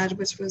her dad,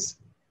 which was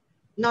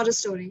not a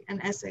story,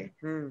 an essay.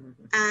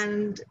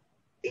 And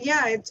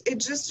yeah, it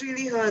just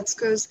really hurts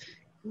because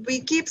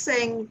we keep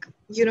saying,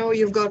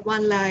 you've got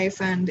one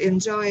life and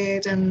enjoy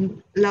it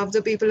and love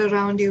the people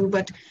around you,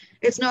 but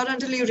it's not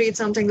until you read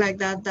something like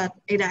that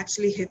it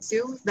actually hits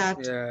you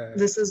that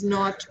this is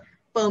not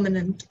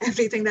permanent.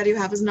 Everything that you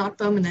have is not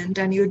permanent,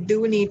 and you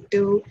do need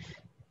to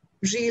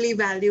really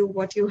value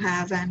what you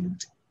have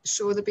and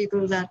show the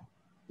people that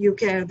you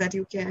care.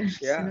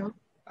 Yeah,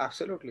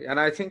 absolutely. And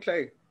I think,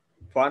 like,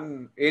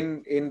 one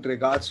in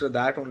regards to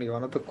that, only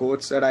one of the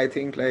quotes that I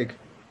think, like,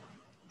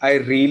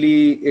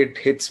 it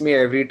hits me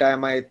every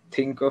time I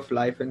think of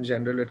life in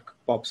general, it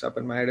pops up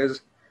in my head,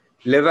 is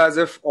live as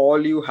if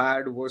all you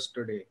had was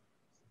today.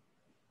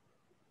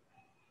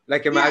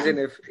 Like, imagine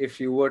if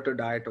you were to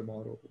die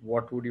tomorrow,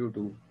 what would you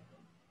do?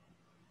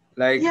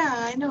 Like, yeah,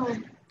 I know.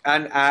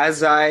 And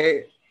as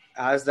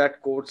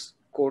that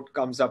quote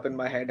comes up in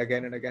my head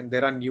again and again,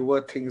 there are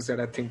newer things that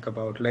I think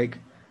about. Like,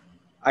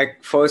 I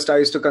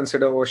used to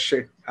consider, oh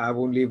shit, I have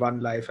only one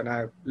life,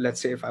 and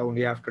let's say if I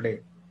only have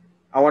today,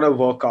 I want to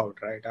work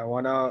out, right? I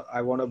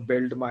wanna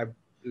build my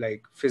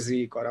like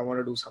physique, or I want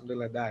to do something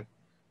like that.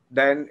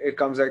 Then it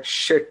comes like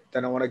shit.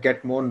 Then I want to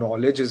get more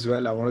knowledge as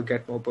well. I want to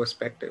get more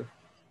perspective.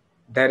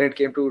 Then it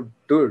came to,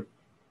 dude,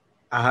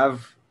 I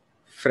have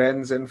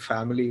friends and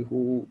family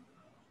who,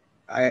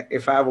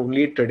 if I have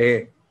only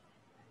today,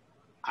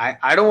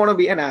 I don't want to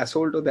be an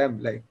asshole to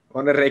them. Like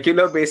on a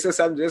regular basis,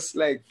 I'm just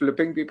like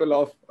flipping people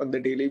off on the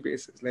daily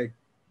basis. Like,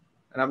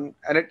 and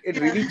it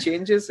really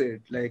changes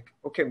it. Like,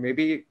 okay,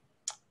 maybe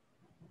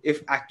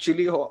if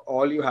actually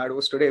all you had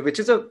was today, which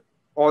is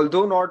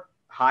although not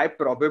high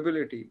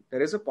probability,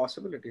 there is a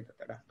possibility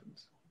that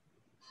happens.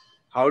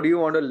 How do you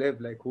want to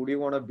live? Like, who do you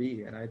want to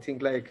be? And I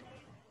think like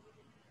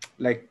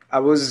I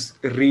was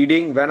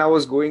reading when I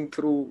was going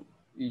through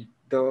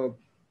the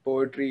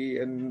poetry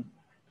and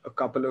a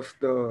couple of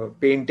the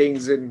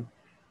paintings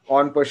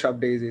on Push-Up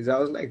Daisies, I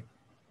was like,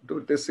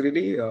 dude, this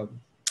really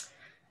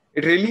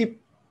it really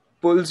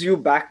pulls you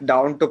back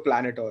down to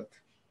planet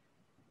Earth.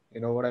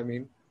 You know what I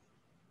mean?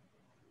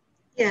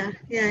 Yeah,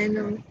 I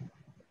know.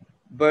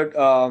 But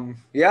I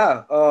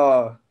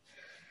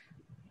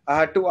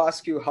had to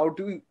ask you, how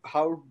do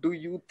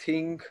you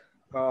think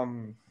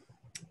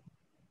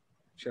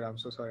Sure, I'm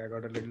so sorry. I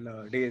got a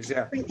little dazed.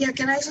 Yeah. Wait, yeah,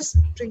 can I just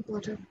drink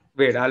water?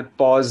 Wait, I'll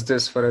pause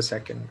this for a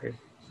second. Wait.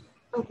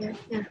 Okay,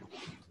 yeah.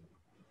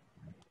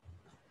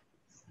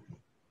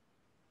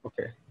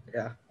 Okay,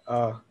 yeah.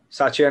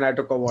 Sachi and I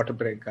took a water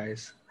break,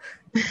 guys.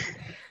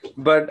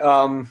 But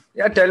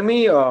tell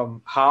me,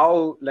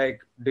 how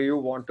do you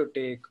want to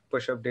take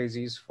Push-Up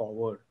Daisies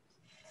forward?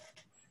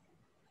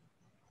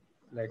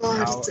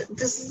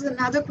 This is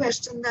another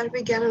question that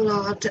we get a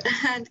lot,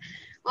 and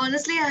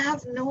honestly, I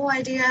have no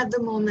idea at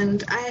the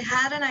moment. I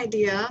had an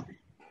idea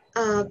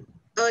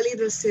early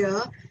this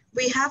year.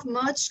 We have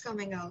merch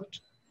coming out.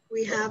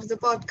 We have the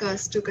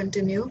podcast to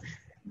continue.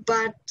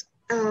 But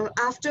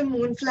after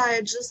Moonfly,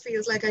 it just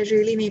feels like I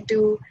really need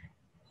to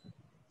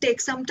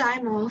take some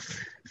time off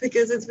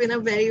because it's been a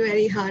very,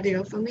 very hard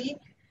year for me.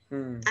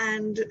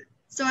 And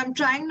so I'm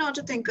trying not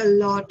to think a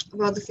lot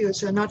about the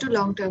future, not too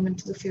long term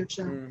into the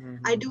future.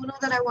 I do know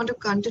that I want to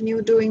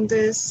continue doing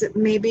this,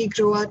 maybe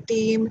grow our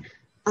team,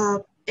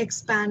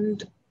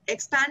 expand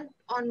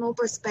on more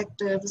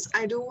perspectives.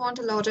 I do want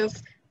a lot of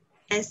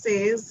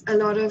essays, a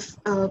lot of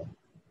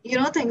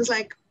things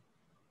like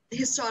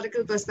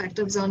historical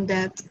perspectives on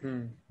death,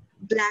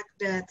 Black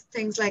Death,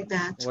 things like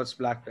that. What's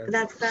Black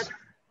Death?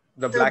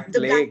 The Black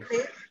Plague.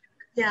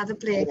 Yeah, the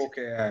plague. Oh,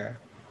 okay.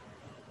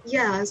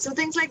 Yeah, so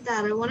things like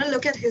that. I want to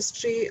look at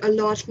history a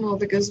lot more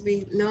because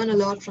we learn a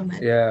lot from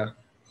it. Yeah.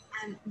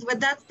 But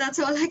that's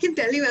all I can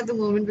tell you at the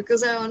moment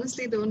because I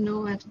honestly don't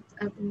know at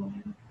the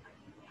moment.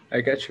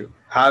 I get you.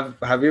 Have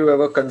you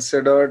ever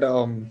considered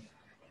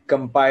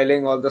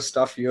compiling all the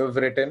stuff you have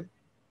written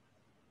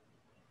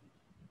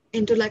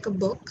into like a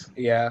book?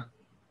 Yeah.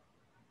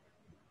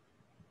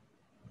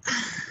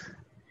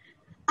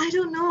 I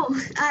don't know.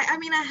 I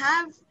mean, I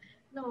have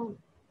no.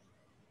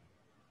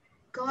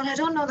 God, I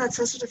don't know. That's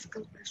such a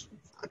difficult question.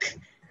 Fuck.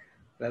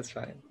 That's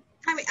fine.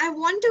 I mean, I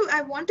want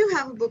to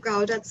have a book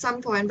out at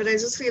some point, but I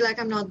just feel like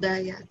I'm not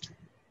there yet.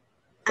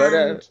 But go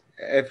ahead.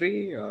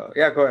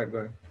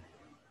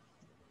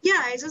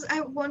 Yeah,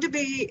 I want to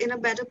be in a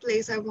better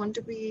place. I want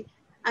to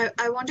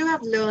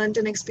have learned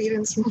and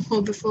experienced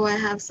more before I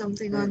have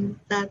something on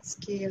that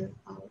scale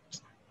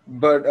out.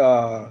 But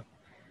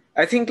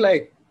I think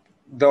like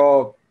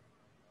the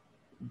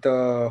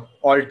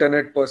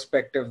alternate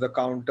perspective, the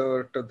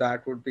counter to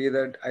that would be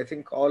that I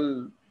think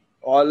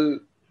all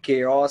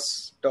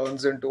chaos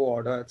turns into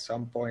order at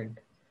some point.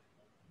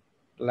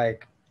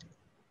 Like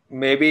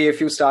maybe if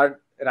you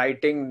start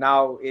writing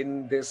now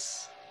in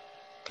this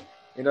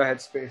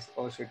headspace.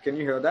 Oh shit, can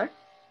you hear that?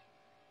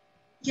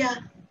 Yeah,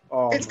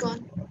 it's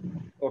gone.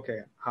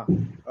 Okay.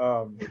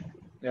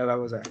 Yeah, that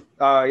was it.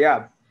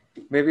 Yeah,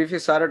 maybe if you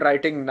started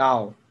writing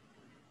now,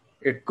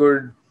 it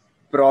could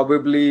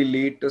probably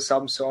lead to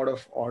some sort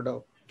of order.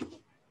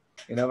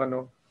 You never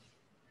know.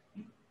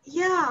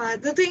 Yeah,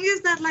 the thing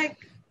is that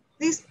like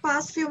these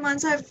past few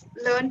months I've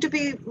learned to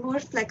be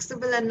more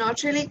flexible and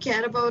not really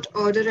care about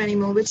order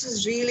anymore, which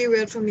is really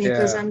weird for me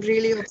because I'm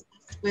really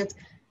obsessed with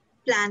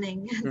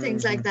planning and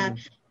things like that.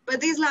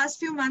 But these last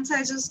few months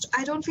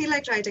I don't feel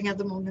like writing at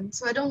the moment,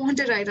 so I don't want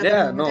to write at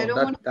the moment. I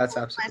don't want to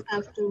force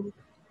myself to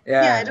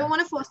I don't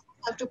want to force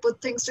myself to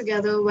put things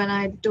together when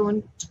I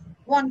don't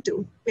want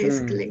to,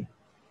 basically.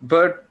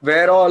 But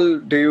where all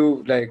do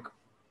you like?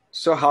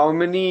 So how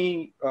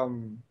many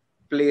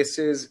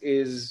places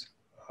is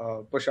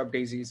Push-Up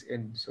Daisies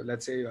in? So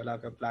let's say you're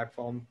like a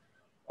platform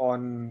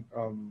on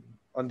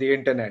the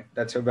internet.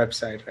 That's your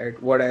website, right?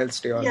 What else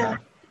do you have?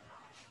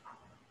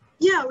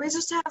 Yeah, we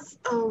just have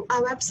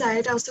our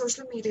website, our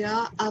social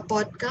media, our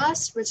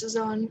podcast, which is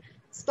on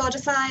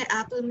Spotify,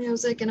 Apple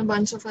Music, and a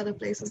bunch of other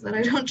places that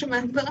I don't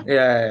remember.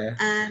 Yeah.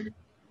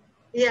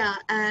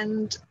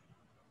 And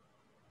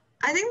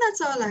I think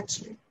that's all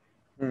actually.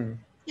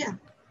 Yeah.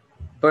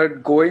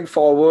 But going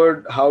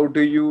forward, how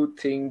do you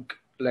think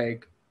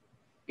like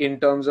in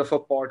terms of a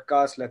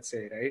podcast, let's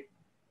say, right?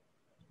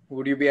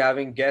 Would you be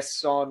having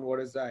guests on? What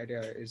is the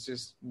idea? It's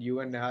just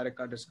you and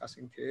Niharika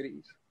discussing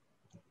theories?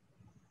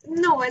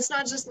 No, it's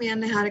not just me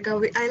and Niharika.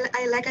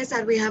 Like I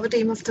said, we have a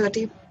team of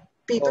 30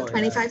 people,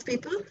 25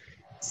 people.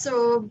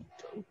 So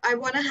I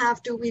want to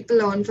have 2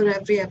 people on for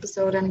every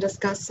episode and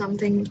discuss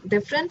something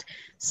different.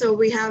 So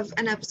we have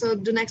an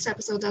episode, the next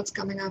episode that's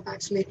coming up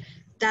actually,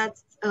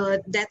 that's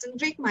Death in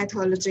Greek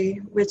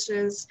Mythology, which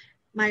is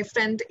my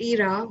friend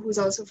Ira, who's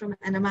also from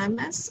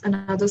NMIMS,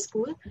 another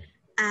school,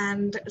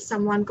 and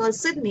someone called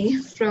Sydney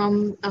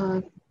from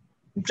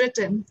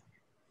Britain,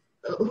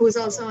 who's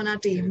also on our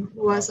team,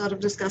 who are sort of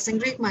discussing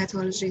Greek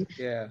mythology.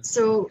 Yeah.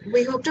 So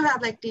we hope to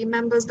have like team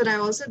members, but I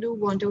also do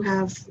want to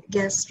have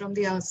guests from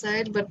the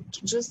outside, but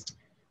just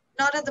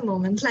not at the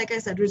moment. Like I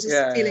said, we're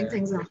just feeling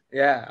things out.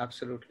 Yeah,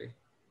 absolutely.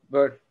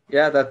 But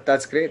yeah,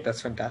 that's great.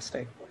 That's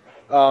fantastic.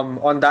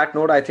 On that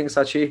note, I think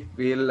Sachi,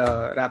 we'll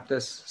wrap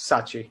this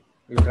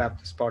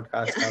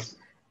podcast up.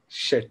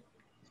 Shit.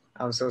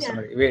 I'm so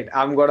sorry. Wait,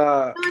 I'm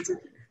gonna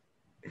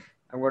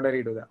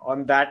redo that.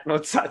 On that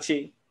note,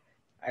 Sachi,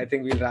 I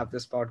think we'll wrap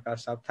this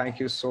podcast up. Thank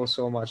you so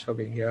much for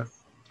being here.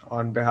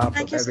 On behalf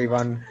of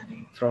everyone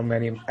from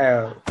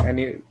anyone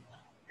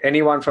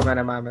from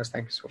NMIMS,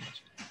 thank you so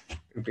much.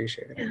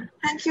 Appreciate it. Yeah,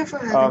 thank you for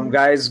having me.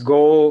 Guys,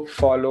 go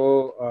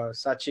follow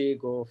Sachi.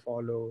 Go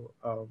follow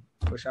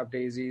Push Up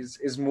Daisies.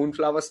 Is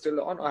Moonflower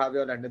still on, or have you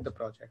all ended the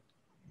project?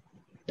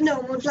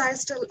 No, Moonflower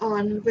is still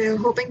on. We're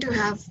hoping to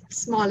have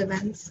small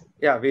events.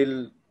 Yeah,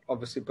 we'll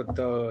obviously put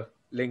the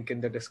link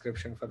in the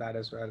description for that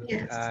as well.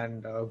 Yes.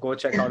 And go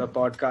check out a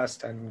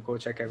podcast and go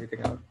check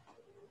everything out.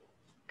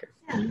 Okay.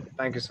 Yeah.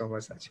 Thank you so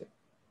much, Sachi.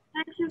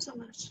 Thank you so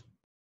much.